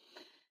dinner.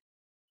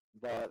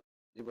 But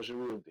it was a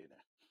real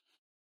dinner.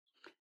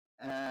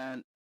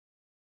 And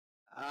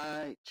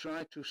I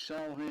tried to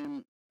sell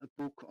him a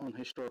book on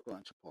historical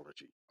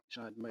anthropology.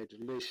 So I'd made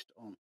a list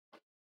on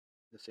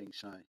the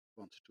things I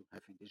wanted to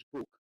have in this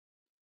book.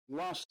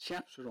 Last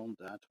chapter on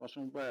that was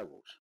on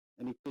werewolves.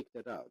 And he picked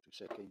that out. He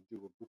said, can you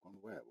do a book on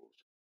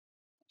werewolves?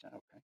 I said,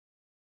 okay.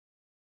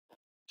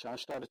 So I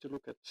started to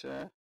look at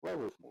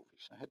werewolf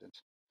movies. I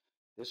hadn't.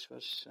 This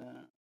was,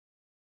 I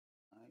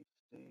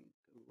think,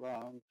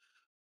 around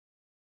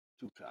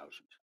 2000,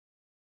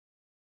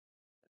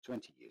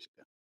 20 years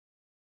ago.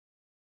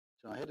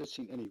 So I hadn't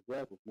seen any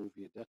werewolf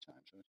movie at that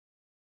time. So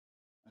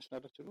I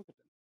started to look at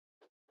them.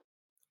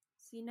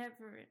 So you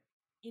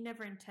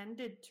never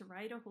intended to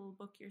write a whole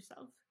book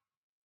yourself?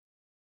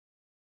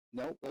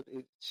 No, but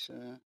it's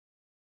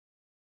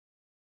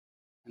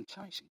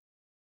enticing.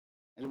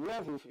 And the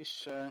werewolf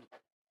is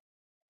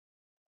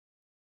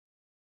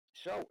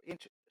so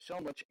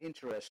much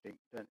interesting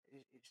that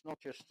it's not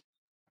just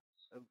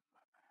a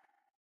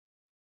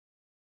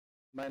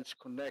man's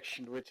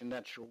connection with the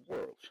natural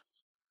world.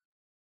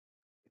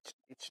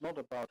 It's not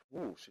about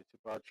wolves. It's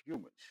about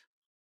humans.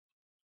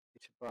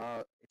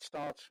 It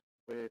starts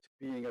with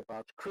being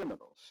about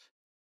criminals.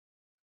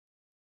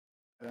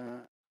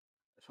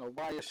 So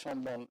why is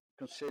someone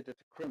considered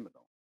a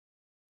criminal?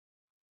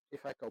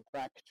 If I go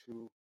back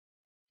to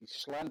the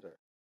Slender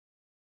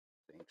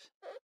things,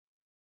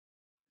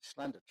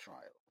 Slender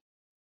trial,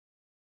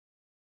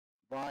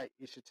 why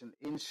is it an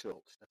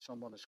insult that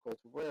someone is called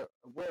a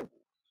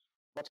werewolf?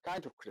 What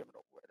kind of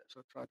criminal were they?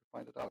 So I try to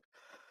find it out.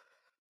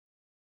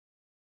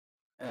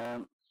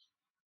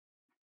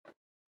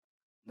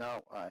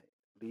 Now I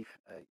leave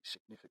a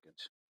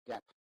significant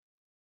gap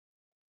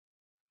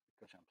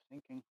because I'm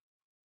thinking.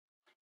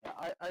 Yeah,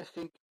 I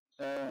think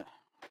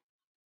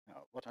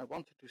what I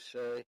wanted to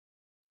say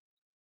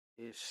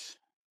is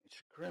it's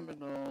a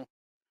criminal.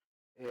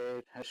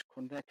 It has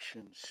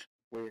connections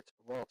with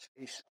what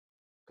is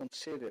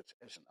considered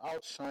as an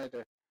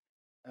outsider.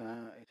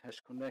 It has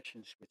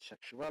connections with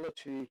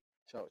sexuality,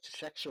 so it's a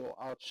sexual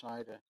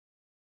outsider.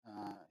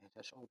 It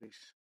has all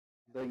these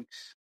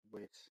links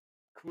with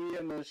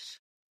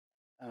queerness.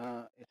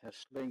 It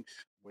has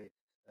links with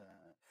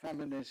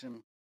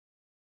feminism.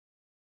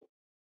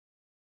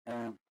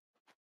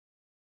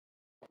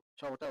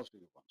 So what else do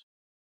you want?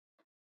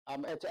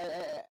 At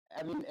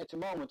the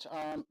moment,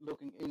 I'm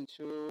looking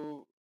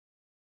into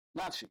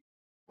Nazi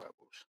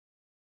werewolves.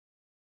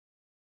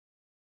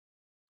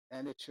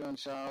 And it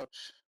turns out,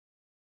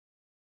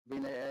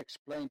 when I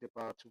explained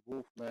about the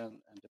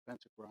Wolfman and the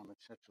pentagram,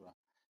 etc.,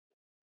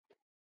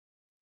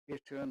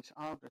 it turns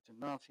out that the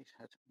Nazis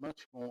had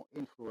much more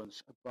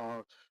influence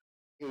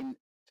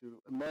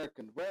into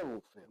American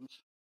werewolf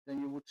films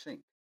than you would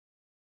think.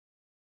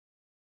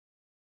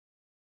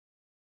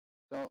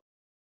 So,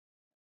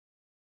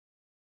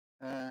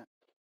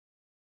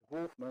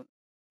 Wolfman,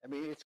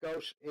 it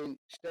goes in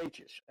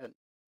stages, and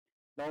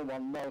no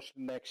one knows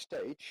the next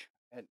stage,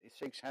 and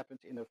things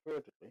happened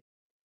inadvertently.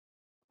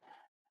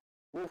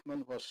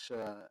 Wolfman was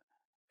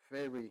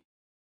very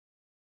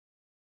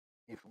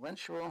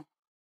influential,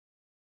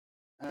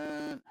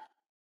 and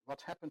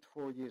what happened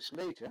 4 years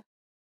later,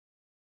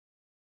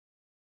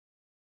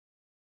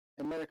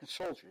 American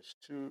soldiers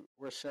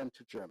were sent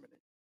to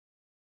Germany.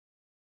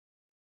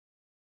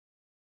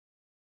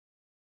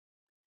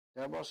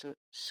 There was a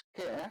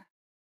scare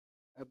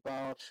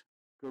about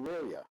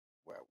guerrilla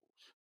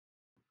werewolves.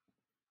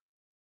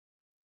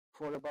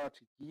 For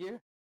about a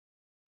year,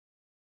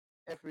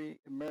 every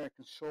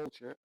American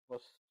soldier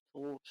was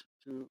told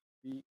to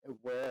be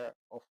aware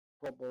of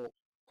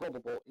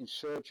probable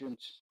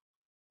insurgents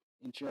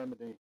in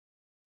Germany.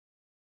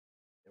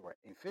 They were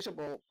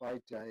invisible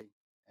by day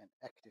and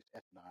active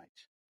at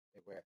night.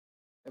 They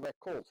were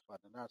called by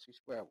the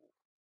Nazis werewolf.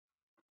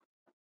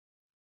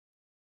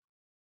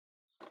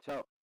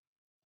 So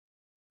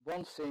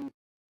one thing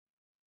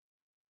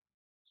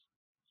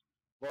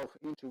wove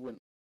into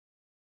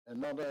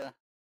another,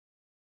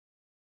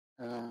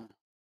 uh,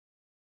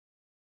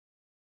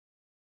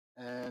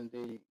 and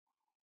the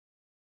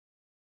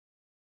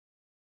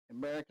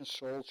American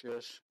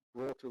soldiers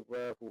brought the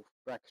werewolf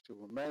back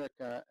to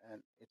America,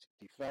 and it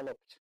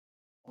developed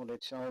on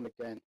its own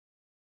again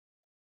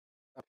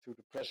up to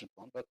the present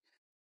one. But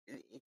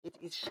it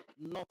is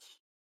not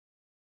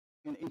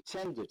an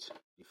intended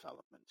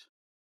development.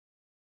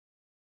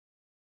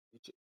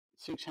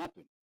 Things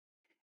happen.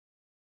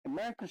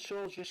 American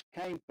soldiers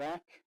came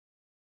back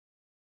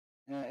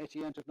at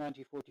the end of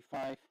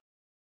 1945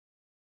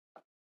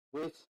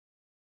 with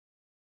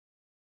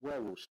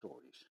werewolf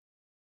stories,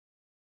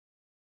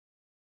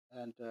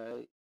 and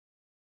they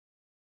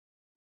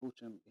put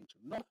them into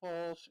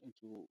novels,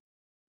 into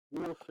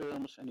war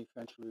films, and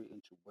eventually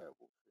into werewolf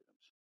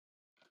films.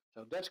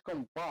 So that's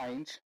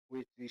combined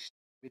with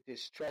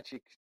this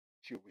tragic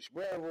Jewish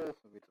werewolf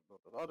and with a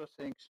lot of other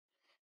things,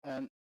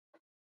 and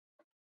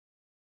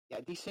yeah,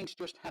 these things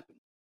just happen.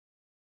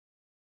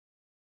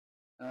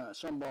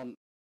 Someone,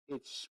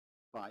 it's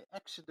by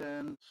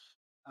accident,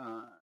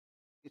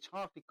 it's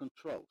hardly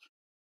controlled.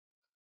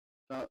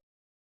 So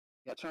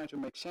yeah, trying to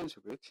make sense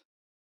of it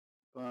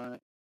by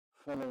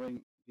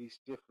following these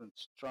different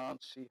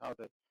strands, see how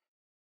they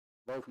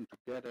woven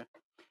together.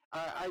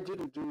 I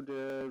didn't do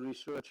the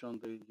research on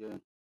the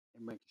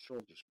American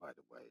soldiers, by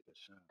the way.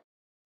 There's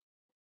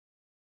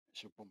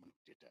a woman who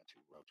did that,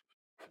 who wrote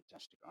a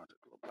fantastic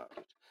article about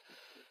it.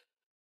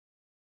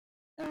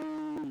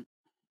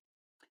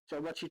 So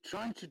what she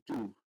tried to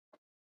do,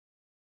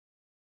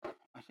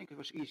 I think it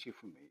was easier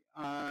for me.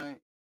 I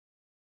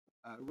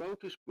wrote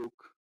this book,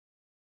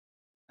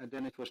 and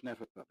then it was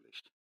never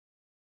published.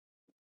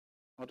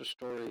 Other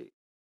story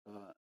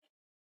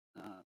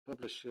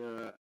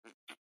publisher,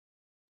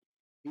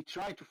 he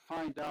tried to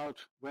find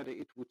out whether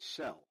it would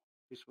sell.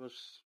 This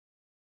was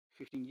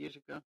 15 years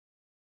ago,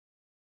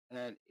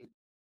 and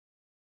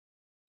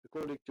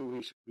according to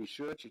his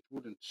research, it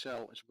wouldn't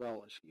sell as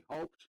well as he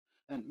hoped.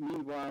 And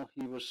meanwhile,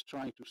 he was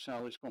trying to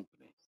sell his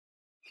company.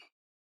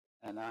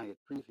 And I had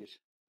previous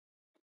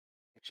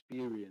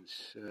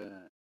experience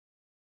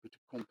with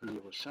the company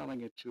I was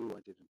selling it to.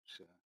 I didn't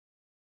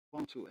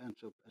want to end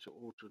up as an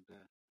author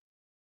there.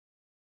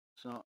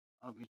 So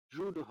I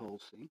withdrew the whole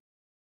thing.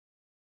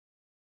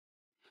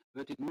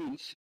 But it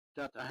means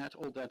that I had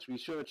all that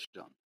research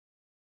done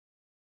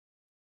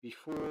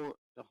before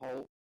the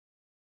whole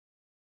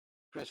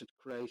present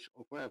craze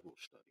of werewolf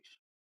studies.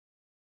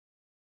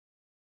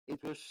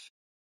 It was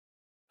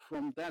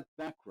from that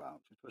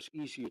background, it was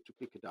easier to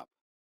pick it up.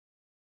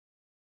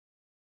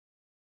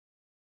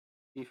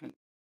 Even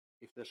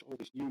if there's all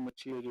this new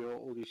material,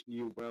 all these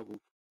new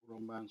werewolf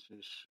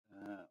romances,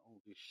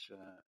 all these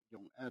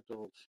young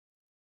adult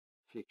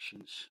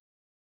fictions,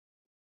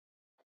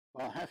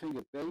 while having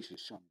a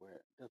basis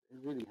somewhere, that it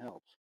really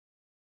helps.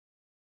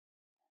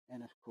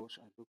 And of course,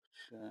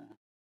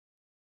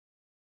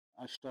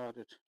 I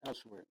started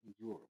elsewhere in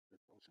Europe. That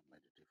also made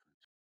a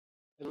difference.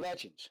 The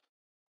legends.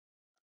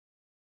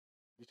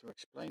 Need to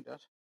explain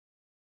that.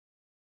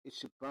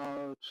 It's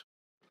about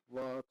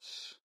what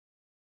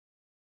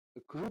a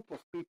group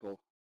of people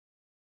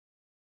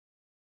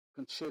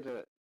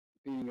consider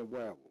being a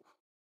werewolf.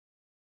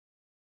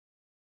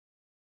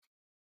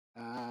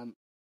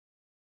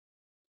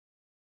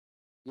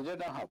 You don't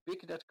know how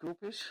big that group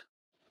is,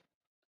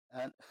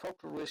 and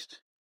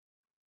folklorists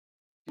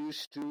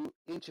used to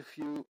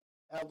interview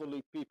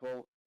elderly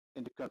people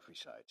in the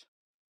countryside,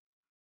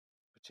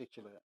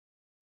 particular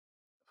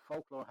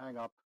folklore hang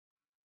up,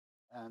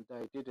 and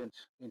they didn't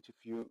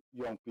interview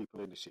young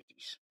people in the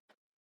cities,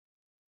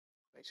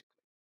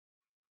 basically.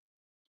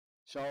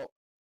 So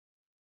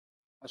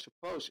I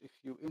suppose if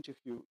you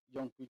interview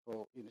young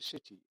people in a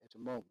city at the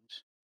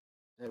moment,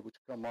 they would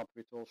come up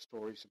with all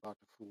stories about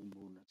the full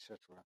moon,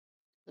 etc.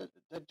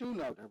 They do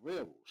know they're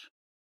werewolves.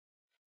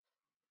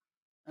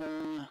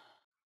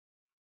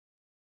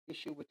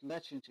 Issue with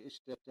legends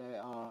is that they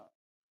are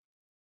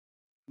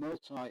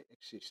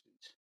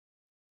multi-existent.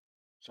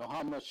 So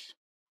how much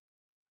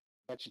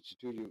legends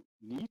do you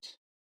need?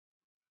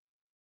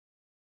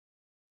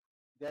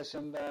 There's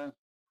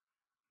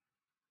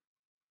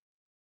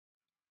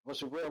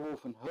was a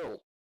werewolf in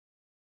Hull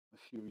a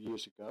few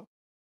years ago,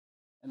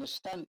 and there's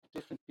 10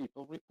 different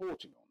people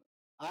reporting on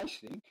it. I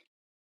think,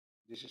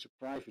 this is a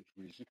private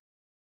reason,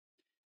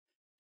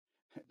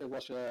 there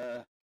was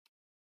a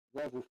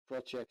werewolf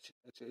project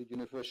at the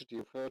University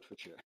of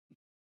Hertfordshire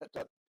at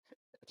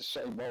the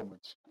same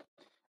moment.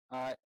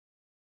 I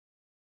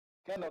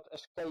cannot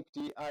escape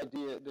the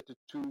idea that the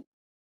two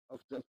of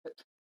them had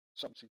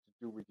something to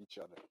do with each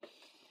other.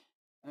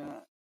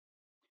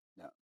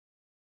 No.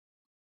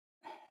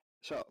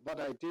 So what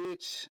I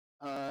did,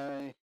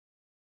 I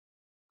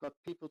got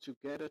people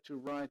together to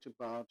write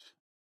about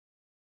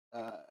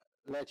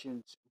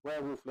legends,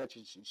 werewolf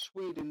legends in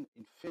Sweden,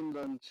 in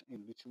Finland,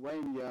 in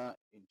Lithuania,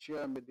 in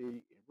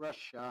Germany, in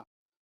Russia,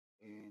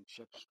 in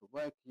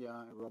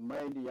Czechoslovakia, in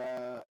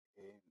Romania,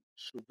 in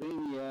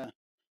Slovenia,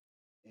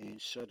 in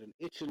southern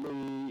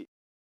Italy,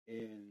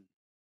 in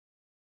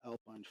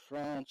Alpine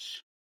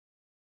France,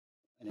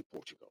 and in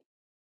Portugal.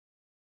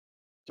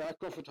 So I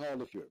covered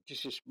all of Europe.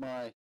 This is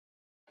my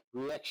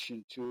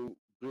reaction to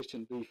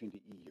Britain leaving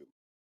the EU.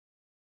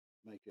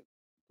 Make a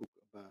book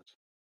about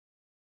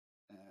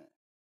uh,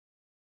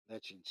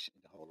 legends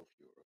in the whole of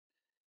Europe.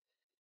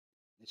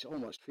 It's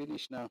almost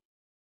finished now.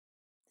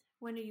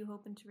 When are you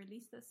hoping to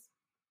release this?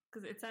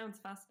 Because it sounds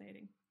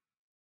fascinating.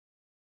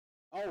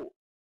 Oh,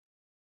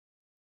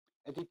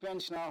 it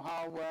depends now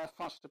how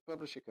fast the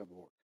publisher can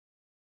work.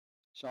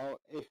 So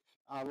if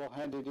I will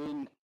hand it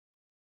in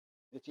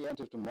at the end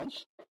of the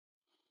month,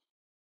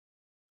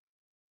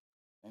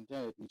 and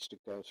then it needs to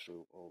go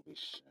through all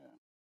this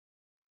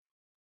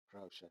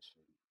process.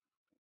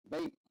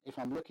 Maybe if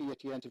I'm lucky at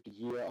the end of the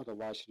year,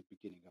 otherwise at the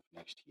beginning of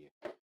next year.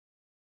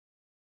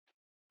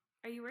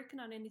 Are you working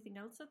on anything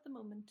else at the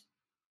moment?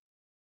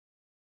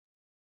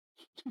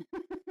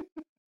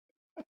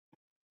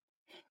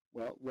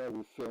 Well,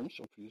 werewolf films,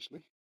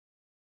 obviously.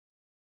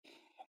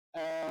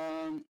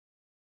 I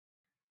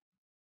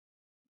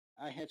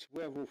had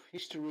werewolf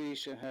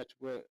histories, I had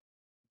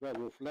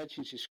werewolf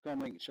legends is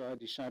coming, so I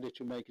decided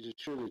to make it a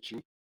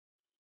trilogy.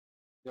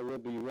 There will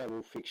be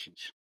werewolf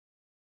fictions.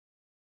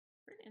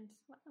 Brilliant!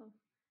 Wow,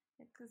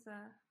 because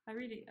I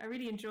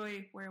really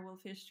enjoy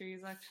werewolf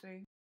histories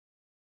actually.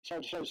 So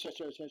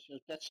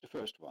that's the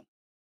first one.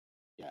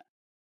 Yeah,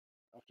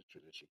 of the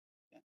trilogy.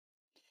 Yeah.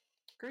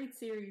 Great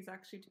series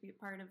actually to be a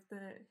part of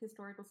the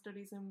historical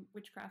studies in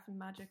witchcraft and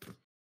magic.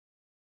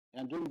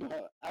 I'm doing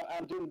the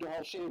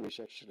whole series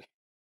actually.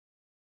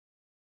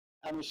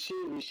 I'm a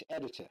series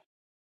editor.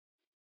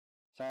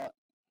 So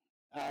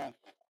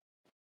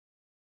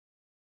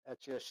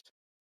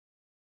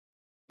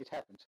it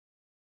happened.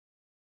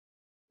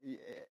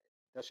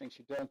 Those things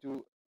you don't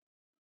do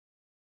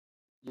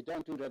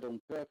that on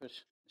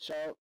purpose.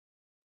 So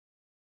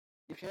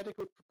if you had a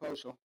good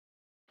proposal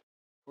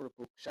for a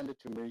book, send it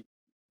to me.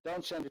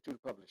 Don't send it to the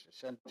publisher.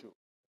 Send it to the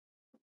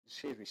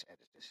series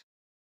editors.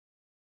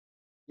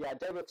 Yeah,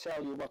 they will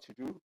tell you what to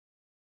do.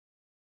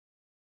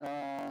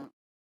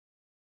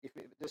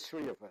 There's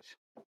three of us,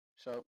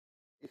 so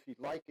if you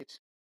like it,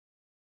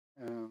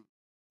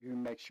 you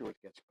make sure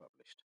it gets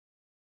published.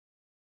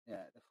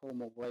 Yeah, the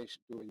formal way is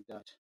doing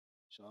that.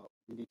 So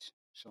we need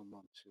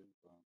someone to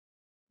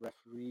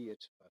referee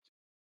it, but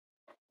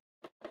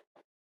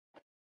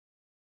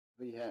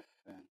we have.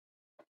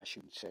 I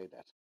shouldn't say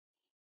that.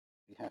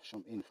 We have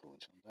some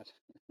influence on that.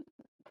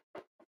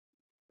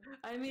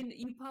 I mean,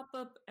 you pop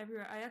up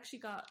everywhere. I actually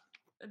got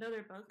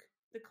another book,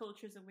 The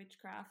Cultures of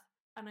Witchcraft,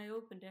 and I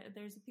opened it and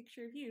there's a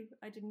picture of you.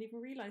 I didn't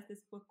even realize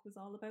this book was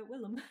all about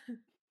Willem.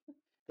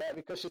 Yeah,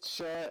 because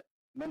it's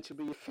meant to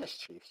be a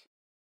festive.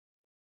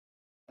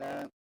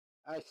 I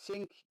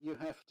think you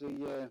have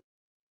the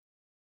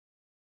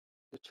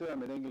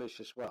term in English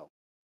as well,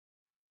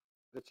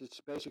 but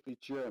it's basically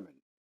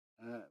German.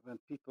 When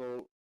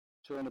people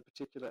turn a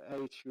particular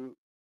age, you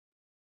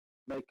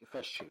make a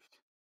festive.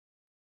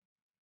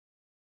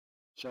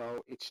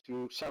 So it's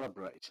to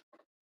celebrate.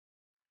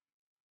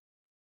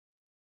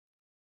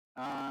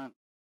 I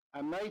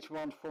made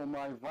one for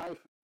my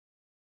wife.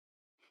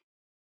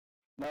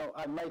 No,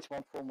 I made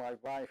one for my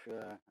wife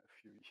a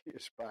few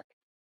years back,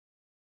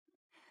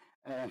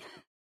 and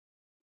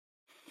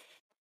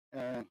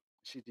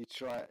she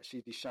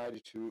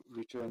decided to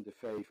return the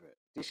favor.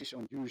 This is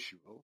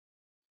unusual.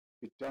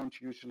 We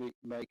don't usually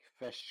make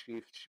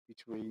festivals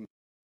between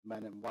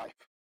man and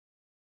wife.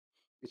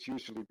 It's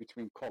usually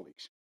between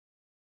colleagues.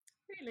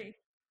 Really?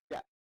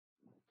 Yeah.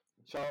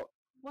 So.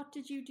 What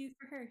did you do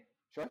for her?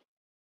 Sorry?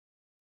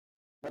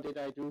 What did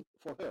I do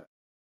for her?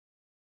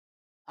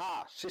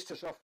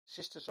 Sisters of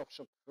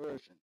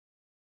Subversion.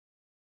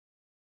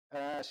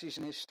 She's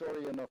an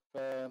historian of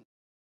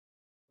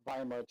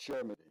Weimar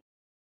Germany.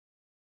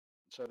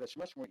 So that's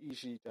much more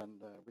easy than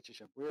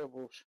Witches and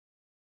Werewolves.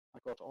 I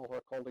got all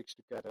her colleagues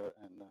together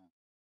and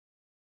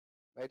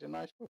made a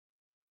nice book.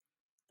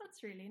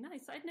 That's really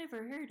nice. I'd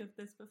never heard of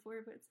this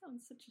before, but it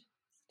sounds such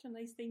a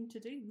nice thing to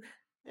do.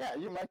 Yeah,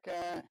 you make.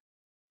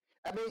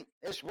 I mean,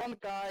 there's one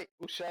guy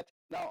who said,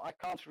 "No, I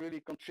can't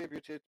really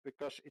contribute it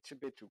because it's a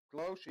bit too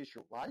close. He's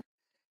your wife."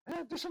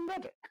 It doesn't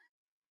matter.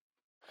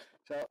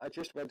 So I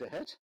just went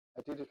ahead.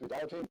 I did it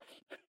without him,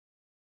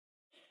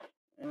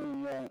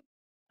 and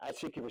I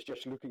think he was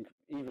just looking.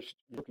 He was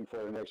looking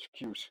for an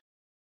excuse.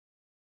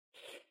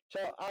 So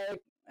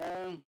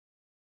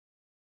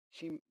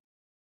she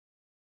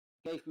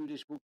gave me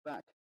this book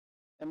back.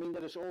 I mean,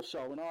 there is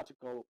also an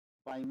article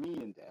by me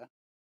in there.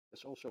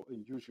 That's also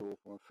unusual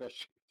for a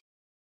fresh.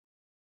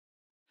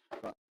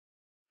 But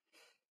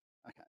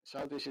okay,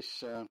 so this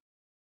is.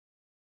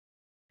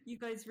 You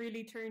guys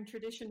really turned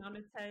tradition on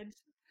its head.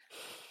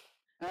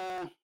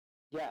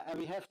 Yeah, and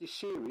we have this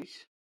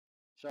series,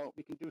 so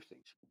we can do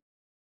things.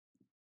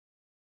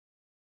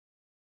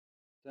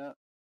 So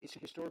it's a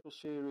historical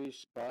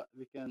series, but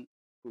we can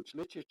put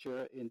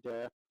literature in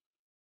there,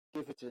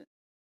 give it a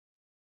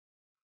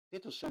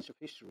little sense of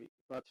history,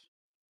 but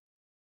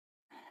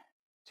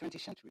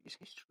 20th century is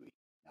history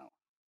now.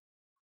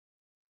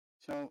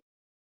 So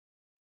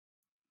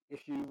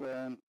if you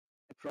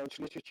approach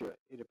literature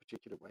in a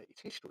particular way,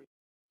 it's history,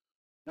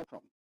 no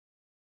problem.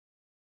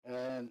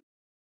 And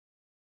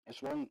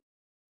as long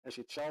as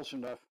it sells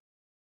enough,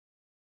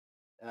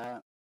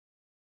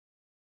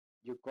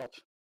 you got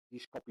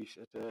these copies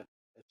at a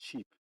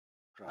cheap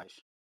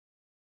price.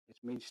 It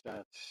means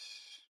that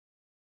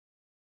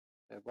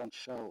they won't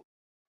sell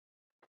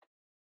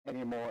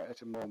anymore at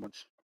the moment.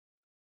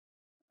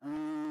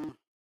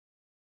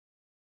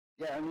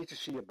 Yeah, I need to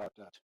see about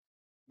that.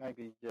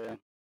 Maybe get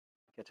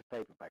a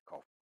paperback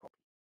copy.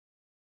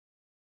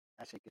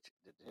 I think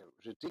they're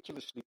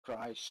ridiculously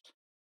priced,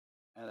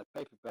 and a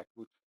paperback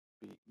would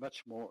be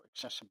much more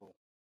accessible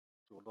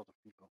to a lot of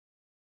people.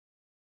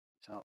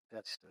 So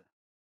that's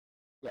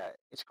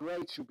it's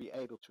great to be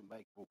able to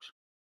make books.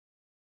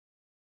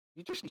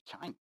 You just need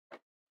time.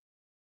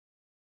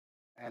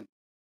 And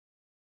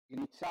you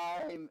need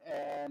time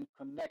and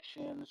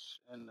connections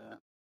and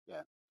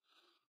a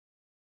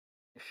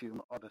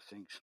few other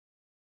things.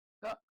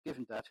 But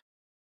given that,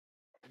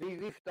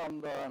 we've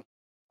done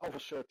over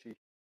 30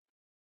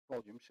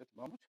 volumes at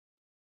the moment.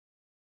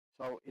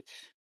 So it's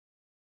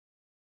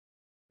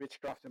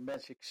Witchcraft and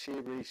Magic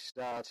series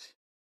that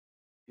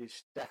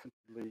is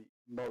definitely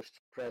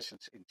most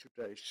present in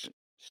today's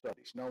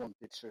studies. No one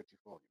did 30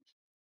 volumes.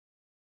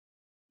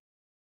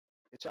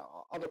 It's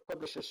other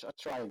publishers are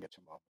trying at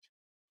the moment.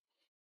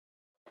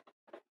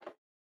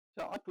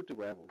 So I put the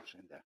werewolves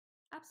in there.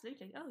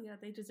 Absolutely. Oh yeah,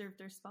 they deserve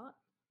their spot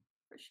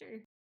for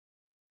sure.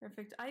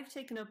 Perfect. I've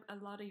taken up a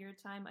lot of your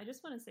time. I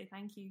just want to say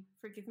thank you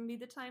for giving me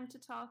the time to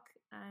talk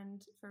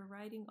and for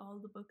writing all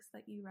the books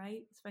that you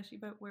write, especially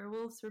about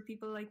werewolves for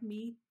people like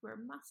me who are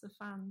massive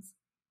fans.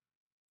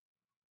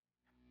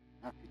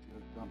 Happy to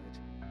have done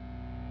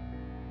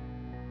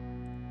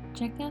it.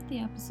 Check out the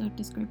episode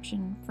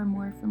description for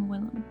more from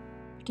Willem,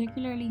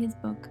 particularly his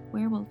book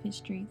Werewolf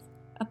Histories,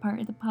 a part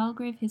of the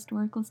Palgrave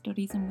Historical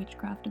Studies in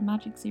Witchcraft and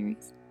Magic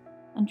series,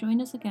 and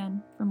join us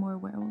again for more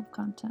werewolf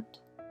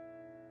content.